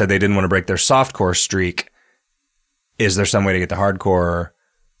thing, but said they didn't want to break their softcore streak? Is there some way to get the hardcore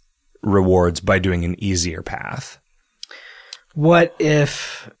rewards by doing an easier path? What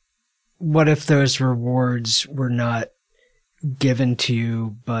if those rewards were not given to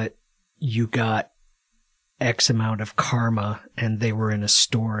you, but you got X amount of karma and they were in a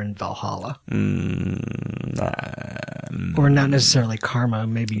store in Valhalla? Or not necessarily karma,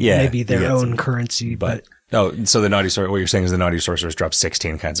 maybe their own currency, but oh, so what you're saying is the Naughty Sorcerers drop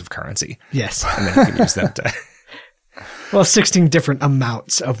 16 kinds of currency. Yes. And then you can use that to... Well, 16 different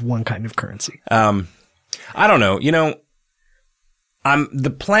amounts of one kind of currency. I don't know.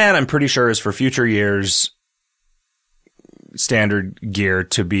 The plan, I'm pretty sure, is for future years standard gear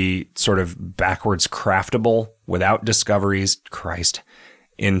to be sort of backwards craftable without discoveries,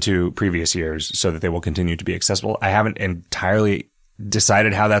 into previous years so that they will continue to be accessible. I haven't entirely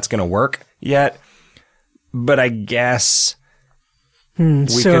decided how that's going to work yet. But I guess we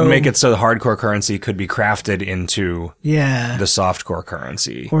could make it so the hardcore currency could be crafted into the softcore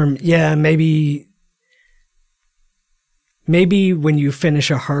currency. Or maybe when you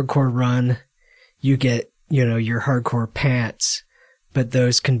finish a hardcore run, you get, your hardcore pants, but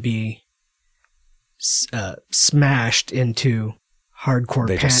those can be smashed into hardcore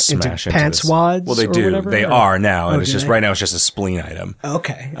pants wads. Well, they do. Whatever, they are now, and it's just right now. It's just a spleen item.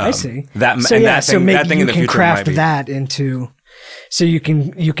 Okay, I see. That thing in the future craft might be... that into. So you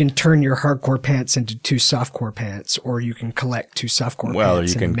can turn your hardcore pants into 2 softcore pants, or you can collect 2 softcore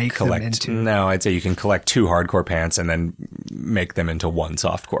pants and make them into. No, I'd say you can collect 2 hardcore pants and then make them into 1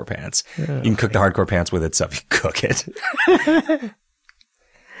 softcore pants. You can cook the hardcore pants with itself. You cook it.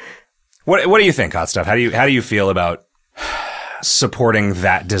 What do you think, Hot Stuff? How do you feel about supporting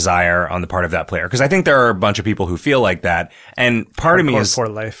that desire on the part of that player? Because I think there are a bunch of people who feel like that, and part of me is for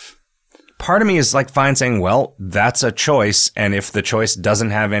life. Part of me is fine saying, well, that's a choice, and if the choice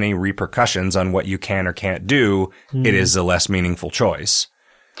doesn't have any repercussions on what you can or can't do, it is a less meaningful choice.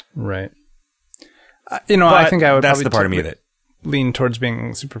 Right. I think I would. That's the part of me that lean towards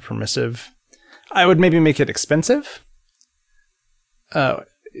being super permissive. I would maybe make it expensive. It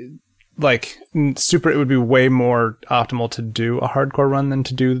would be way more optimal to do a hardcore run than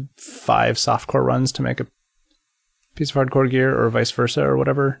to do 5 softcore runs to make a piece of hardcore gear, or vice versa, or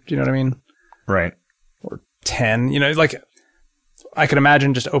whatever. Do you know what I mean? Right. Or 10. I could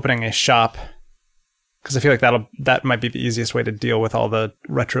imagine just opening a shop, because I feel like that might be the easiest way to deal with all the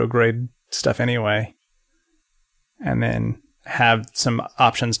retrograde stuff anyway, and then have some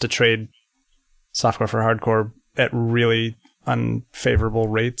options to trade softcore for hardcore at really unfavorable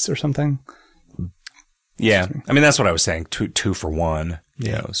rates or something. Yeah. I mean, that's what I was saying. Two for one.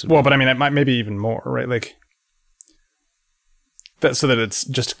 You know, so Well, but I mean, it might maybe even more, right? Like that, so that it's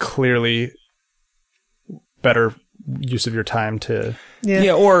just clearly better use of your time to.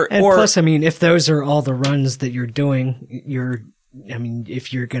 Yeah, or plus, I mean, if those are all the runs that you're doing,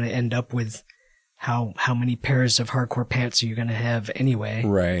 if you're going to end up with how many pairs of hardcore pants are you going to have anyway?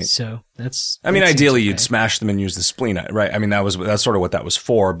 Right. So ideally you'd smash them and use the spleen, right? I mean, that's sort of what that was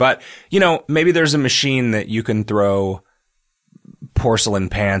for. But, you know, maybe there's a machine that you can throw porcelain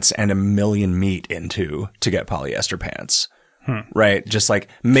pants and 1 million meat into to get polyester pants. Right? Just like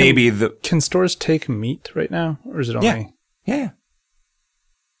maybe Can stores take meat right now? Or is it only? Yeah.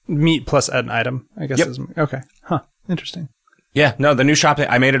 Meat plus an item, I guess. Yep. Okay. Huh. Interesting. Yeah. No, the new shop,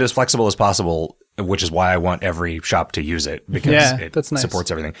 I made it as flexible as possible, which is why I want every shop to use it because it that's nice. supports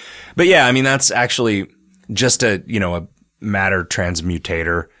everything. But yeah, I mean, that's actually just a matter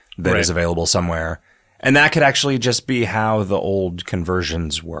transmutator that is available somewhere. And that could actually just be how the old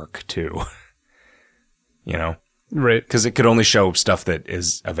conversions work too. You know? Right. Because it could only show stuff that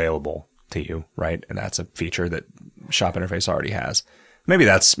is available to you, right? And that's a feature that shop interface already has. Maybe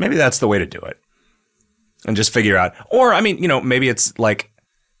that's the way to do it. And just figure out, or I mean, you know, maybe it's like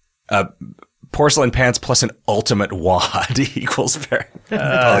porcelain pants plus an ultimate wad equals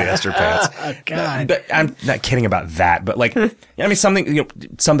polyester pants. God. But I'm not kidding about that, but like, I mean,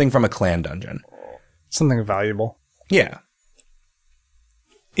 something from a clan dungeon. Something valuable. Yeah.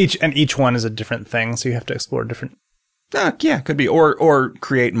 Each one is a different thing, so you have to explore different. Yeah, could be. Or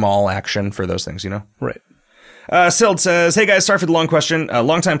create mall action for those things, you know? Right. Sild says, hey guys, sorry for the long question.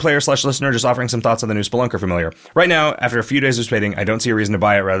 Longtime player / listener, just offering some thoughts on the new Spelunker familiar. Right now, after a few days of spading, I don't see a reason to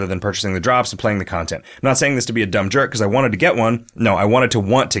buy it rather than purchasing the drops and playing the content. I'm not saying this to be a dumb jerk because I wanted to get one. No, I wanted to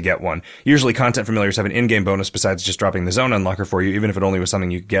want to get one. Usually content familiars have an in-game bonus besides just dropping the zone unlocker for you, even if it only was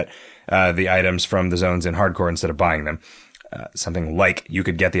something you could get the items from the zones in hardcore instead of buying them. Something like you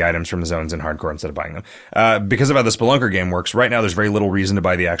could get the items from the zones in hardcore instead of buying them. Because of how the Spelunker game works, right now there's very little reason to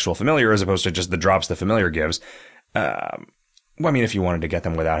buy the actual familiar as opposed to just the drops the familiar gives. Well, I mean, if you wanted to get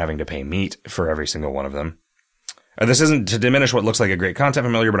them without having to pay meat for every single one of them. This isn't to diminish what looks like a great content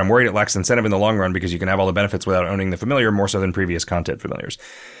familiar, but I'm worried it lacks incentive in the long run because you can have all the benefits without owning the familiar more so than previous content familiars.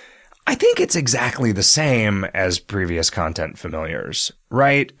 I think it's exactly the same as previous content familiars,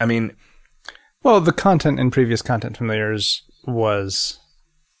 right? I mean... Well, the content in previous content familiars was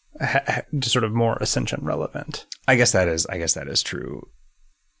just sort of more Ascension relevant. I guess that is true.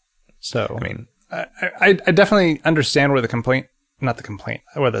 So, I mean, I definitely understand where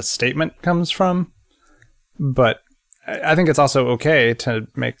where the statement comes from, but I think it's also okay to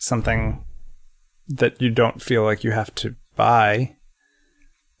make something that you don't feel like you have to buy.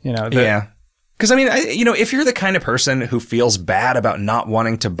 You know, yeah. Because I mean, if you're the kind of person who feels bad about not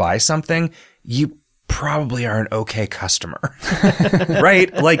wanting to buy something, you probably are an okay customer,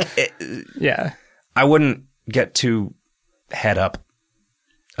 right? Like, yeah, I wouldn't get too head up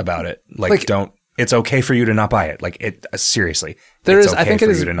about it. Like don't. It's okay for you to not buy it. Like it. Seriously, I think it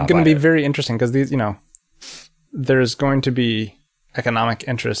is going to be very interesting because these, there's going to be economic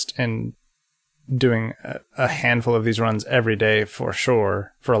interest in doing a handful of these runs every day for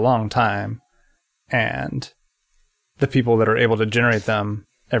sure for a long time, and the people that are able to generate them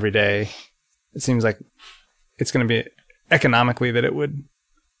every day. It seems like it's going to be economically that it would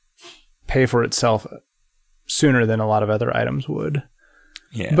pay for itself sooner than a lot of other items would.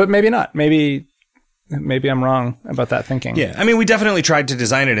 Yeah. But maybe not. Maybe I'm wrong about that thinking. Yeah. I mean, we definitely tried to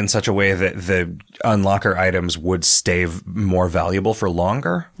design it in such a way that the unlocker items would stay more valuable for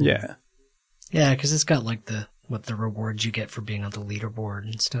longer. Yeah. Yeah, because it's got like the rewards you get for being on the leaderboard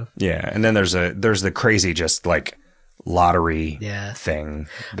and stuff. Yeah. And then there's the crazy just like lottery thing.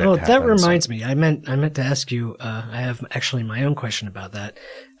 That reminds me. I meant to ask you. I have actually my own question about that.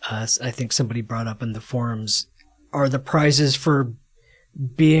 I think somebody brought up in the forums: are the prizes for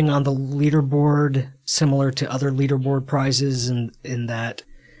being on the leaderboard similar to other leaderboard prizes, in that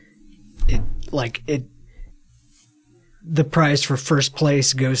the prize for first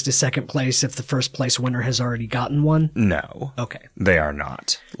place goes to second place if the first place winner has already gotten one? No. Okay. They are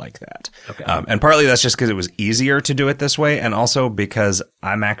not like that. Okay. And partly that's just because it was easier to do it this way, and also because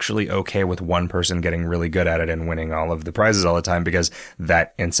I'm actually okay with one person getting really good at it and winning all of the prizes all the time, because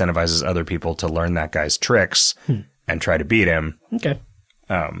that incentivizes other people to learn that guy's tricks and try to beat him. Okay.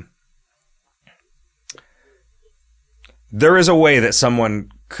 There is a way that someone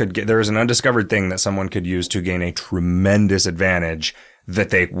could get, there is an undiscovered thing that someone could use to gain a tremendous advantage that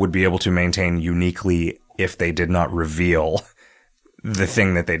they would be able to maintain uniquely if they did not reveal the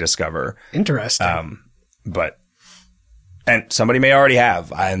thing that they discover. Interesting. But And somebody may already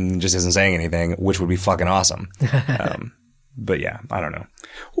have, and just isn't saying anything, which would be fucking awesome. But yeah, I don't know.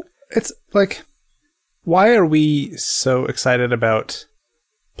 It's like, why are we so excited about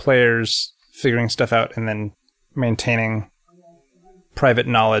players figuring stuff out and then maintaining private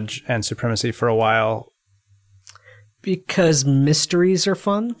knowledge and supremacy for a while? Because mysteries are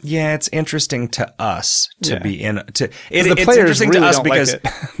fun. Yeah, it's interesting to us to be in. The It's players interesting really to us don't because like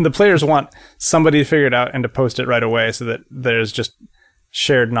it. The players want somebody to figure it out and to post it right away so that there's just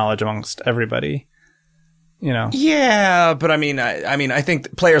shared knowledge amongst everybody. You know? Yeah, but I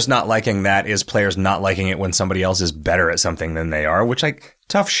think players not liking that is players not liking it when somebody else is better at something than they are, which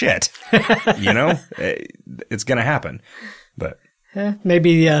tough shit. You know, it's gonna happen. But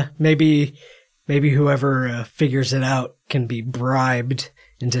Maybe whoever figures it out can be bribed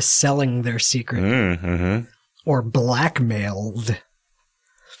into selling their secret or blackmailed.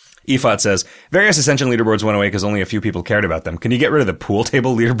 EFOT says, various Ascension leaderboards went away because only a few people cared about them. Can you get rid of the pool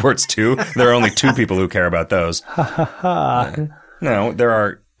table leaderboards too? There are only 2 people who care about those. No,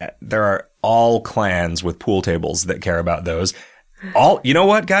 there are all clans with pool tables that care about those. You know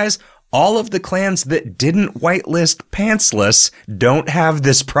what, guys? All of the clans that didn't whitelist Pantsless don't have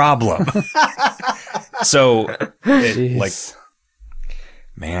this problem. So,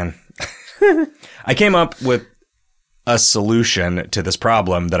 man, I came up with a solution to this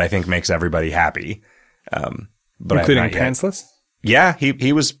problem that I think makes everybody happy. But including Pantsless? Yeah, he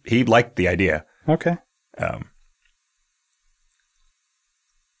liked the idea. Okay.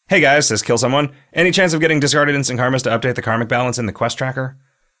 Hey guys, says Kill Someone. Any chance of getting discarded instant karmas to update the karmic balance in the quest tracker?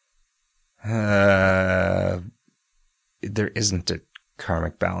 There isn't a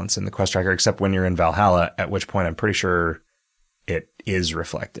karmic balance in the quest tracker except when you're in Valhalla, at which point I'm pretty sure it is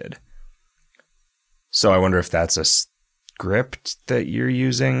reflected. So I wonder if that's a script that you're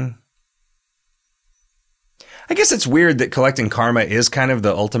using. I guess it's weird that collecting karma is kind of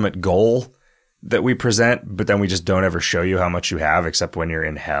the ultimate goal that we present, but then we just don't ever show you how much you have except when you're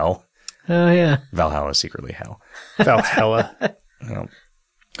in hell. Oh, yeah. Valhalla is secretly hell. Valhalla.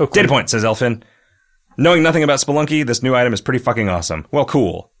 Well, Data point, says Elfin. Knowing nothing about Spelunky, this new item is pretty fucking awesome. Well,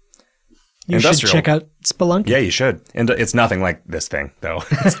 cool. You should check out Spelunky. Yeah, you should. And it's nothing like this thing, though.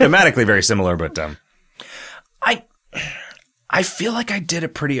 It's thematically very similar, but I feel like I did a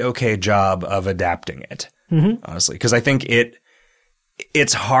pretty okay job of adapting it, honestly, because I think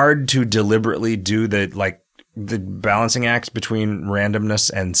it's hard to deliberately do the balancing act between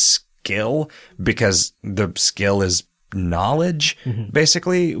randomness and skill, because the skill is knowledge,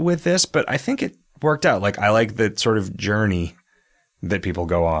 basically, with this, but I think it worked out. Like, I like the sort of journey that people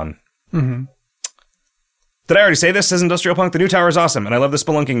go on. Mm-hmm. Did I already say this? Says Industrial Punk. The new tower is awesome, and I love the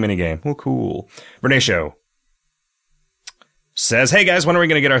spelunking minigame. Well, cool. Renee Show says, hey guys, when are we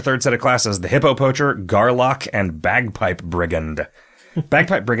going to get our third set of classes? The Hippo Poacher, Garlock, and Bagpipe Brigand.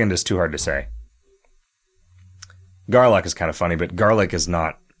 Bagpipe Brigand is too hard to say. Garlock is kind of funny, but Garlic is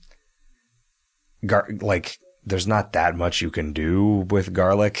not... there's not that much you can do with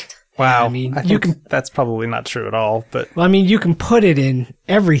garlic. Wow. I mean, that's probably not true at all, but... Well, I mean, you can put it in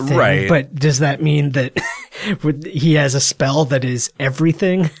everything, right. But does that mean that he has a spell that is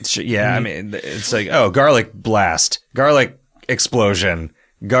everything? Yeah, I mean, it's like, oh, garlic blast, garlic explosion,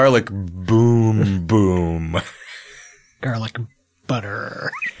 garlic boom, boom. Garlic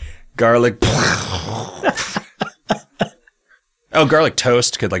butter. Garlic... Oh, garlic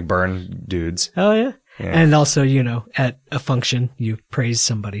toast could, burn dudes. Oh, yeah. And also, at a function, you praise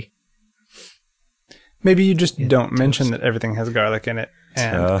somebody. Maybe you just don't mention that everything has garlic in it,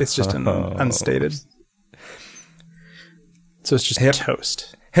 and it's just unstated. So it's just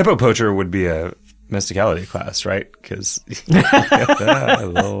toast. Hippo Poacher would be a mysticality class, right? Because...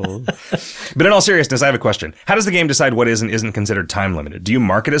 But in all seriousness, I have a question. How does the game decide what is and isn't considered time limited? Do you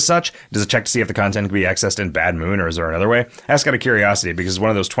mark it as such? Does it check to see if the content can be accessed in Bad Moon, or is there another way? I ask out of curiosity, because as one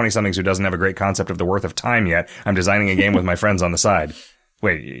of those 20-somethings who doesn't have a great concept of the worth of time yet, I'm designing a game with my friends on the side.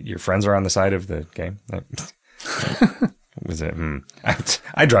 Wait, your friends are on the side of the game? Was it?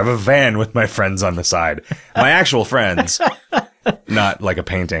 I drive a van with my friends on the side. My actual friends, not like a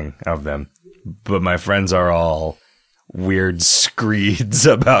painting of them, but my friends are all weird screeds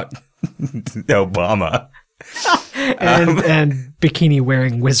about Obama and bikini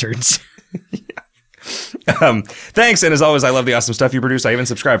wearing wizards. Thanks, and as always, I love the awesome stuff you produce. I even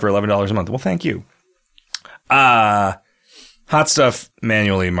subscribe for $11 a month. Well, thank you. Hot Stuff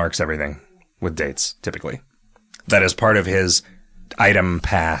manually marks everything with dates, typically. That is part of his item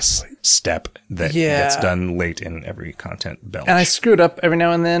pass step that gets done late in every content belch. And I screw it up every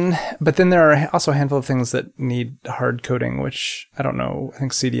now and then, but then there are also a handful of things that need hard coding, which I don't know. I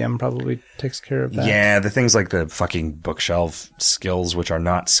think CDM probably takes care of that. Yeah, the things like the fucking bookshelf skills, which are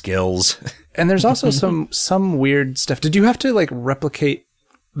not skills. And there's also some weird stuff. Did you have to like replicate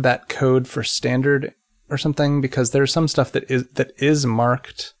that code for standard or something? Because there's some stuff that is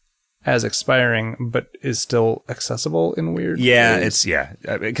marked as expiring, but is still accessible in weird ways.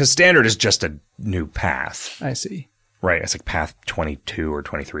 Because standard is just a new path. I see. Right, it's like path 22 or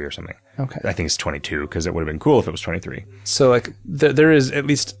 23 or something. Okay. I think it's 22 because it would have been cool if it was 23. So like there is at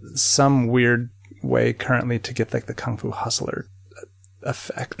least some weird way currently to get like the Kung Fu Hustler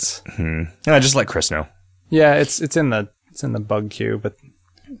effects. Just let Chris know. Yeah, it's in the bug queue, but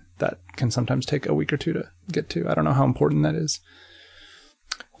that can sometimes take a week or two to get to. I don't know how important that is.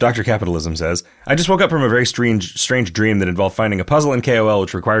 Dr. Capitalism says, I just woke up from a very strange dream that involved finding a puzzle in KoL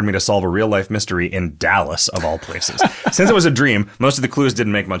which required me to solve a real-life mystery in Dallas, of all places. Since it was a dream, most of the clues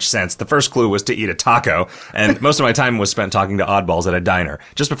didn't make much sense. The first clue was to eat a taco, and most of my time was spent talking to oddballs at a diner.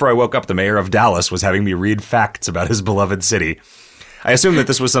 Just before I woke up, the mayor of Dallas was having me read facts about his beloved city. I assumed that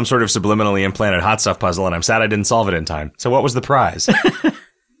this was some sort of subliminally implanted hot stuff puzzle, and I'm sad I didn't solve it in time. So what was the prize? I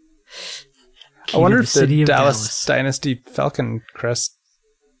wonder if the Dallas Dynasty Falcon Crest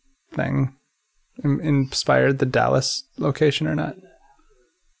thing inspired the Dallas location or not.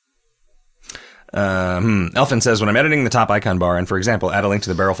 Elfin says, when I'm editing the top icon bar and, for example, add a link to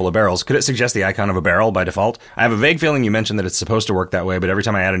the barrel full of barrels, could it suggest the icon of a barrel by default? I have a vague feeling you mentioned that it's supposed to work that way, but every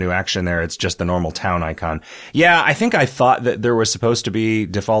time I add a new action there, it's just the normal town icon. Yeah, I think I thought that there was supposed to be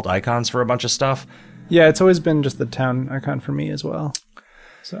default icons for a bunch of stuff. Yeah, it's always been just the town icon for me as well.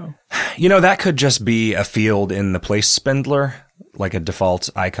 So, that could just be a field in the place spindler, like a default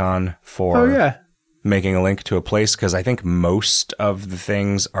icon for making a link to a place, because I think most of the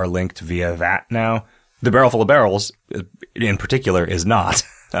things are linked via that now. The barrel full of barrels, in particular, is not.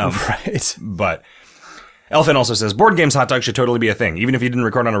 Right. But Elfin also says, board games hot dog should totally be a thing. Even if you didn't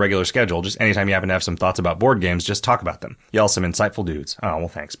record on a regular schedule, just anytime you happen to have some thoughts about board games, just talk about them. Y'all some insightful dudes. Oh, well,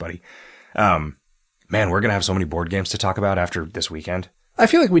 thanks, buddy. Man, we're going to have so many board games to talk about after this weekend. I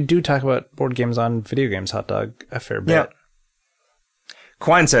feel like we do talk about board games on Video Games Hot Dog a fair bit. Yeah.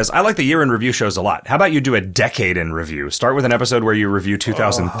 Quine says, I like the year in review shows a lot. How about you do a decade in review? Start with an episode where you review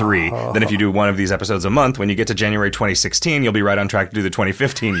 2003. Then if you do one of these episodes a month, when you get to January 2016, you'll be right on track to do the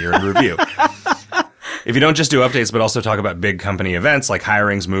 2015 year in review. If you don't just do updates, but also talk about big company events like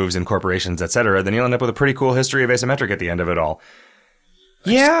hirings, moves, incorporations, etc., then you'll end up with a pretty cool history of asymmetric at the end of it all.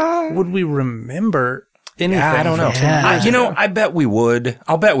 Would we remember anything? Yeah, I don't know. I bet we would.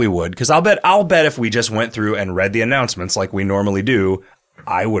 I'll bet we would, because I'll bet if we just went through and read the announcements like we normally do,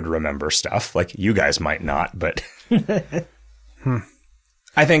 I would remember stuff. Like, you guys might not, but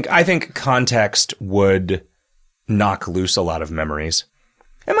I think context would knock loose a lot of memories.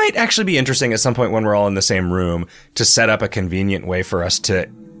 It might actually be interesting at some point when we're all in the same room to set up a convenient way for us to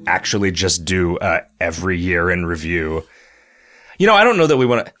actually just do every year in review. I don't know that we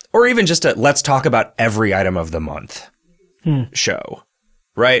want to, or even just a let's talk about every item of the month show,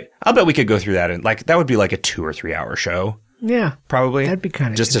 right? I'll bet we could go through that, and that would be like a 2 or 3 hour show. Yeah. Probably. That'd be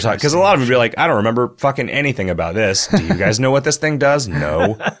kind of just to talk, because a lot of them would be like, I don't remember fucking anything about this. Do you guys know what this thing does?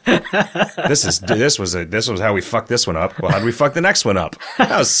 No. This was how we fucked this one up. Well, how'd we fuck the next one up?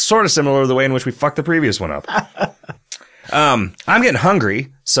 That was sort of similar to the way in which we fucked the previous one up. I'm getting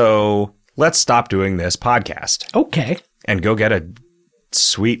hungry, so let's stop doing this podcast. Okay. And go get a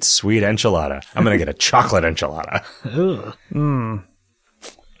sweet, sweet enchilada. I'm going to get a chocolate enchilada.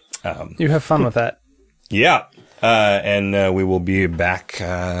 You have fun with that. Yeah. And we will be back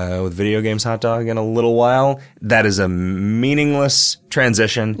with Video Games Hot Dog in a little while. That is a meaningless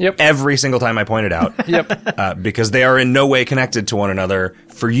transition. Yep. Every single time I point it out. Yep. Because they are in no way connected to one another.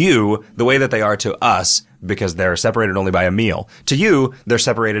 For you, the way that they are to us, because they're separated only by a meal. To you, they're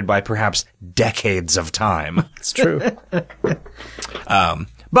separated by perhaps decades of time. It's true.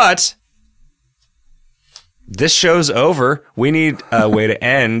 But this show's over. We need a way to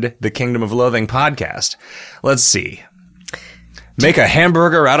end the Kingdom of Loathing podcast. Let's see. Make a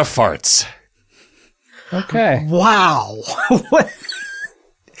hamburger out of farts. Okay. Wow. What?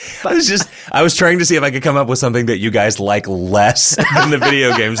 I was trying to see if I could come up with something that you guys like less than the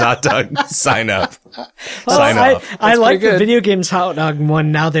Video Games Hot Dog. Sign up. Sign off. I like the Video Games Hot Dog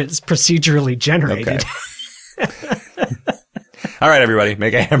one now that it's procedurally generated. Okay. All right, everybody.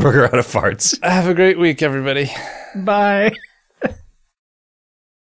 Make a hamburger out of farts. Have a great week, everybody. Bye.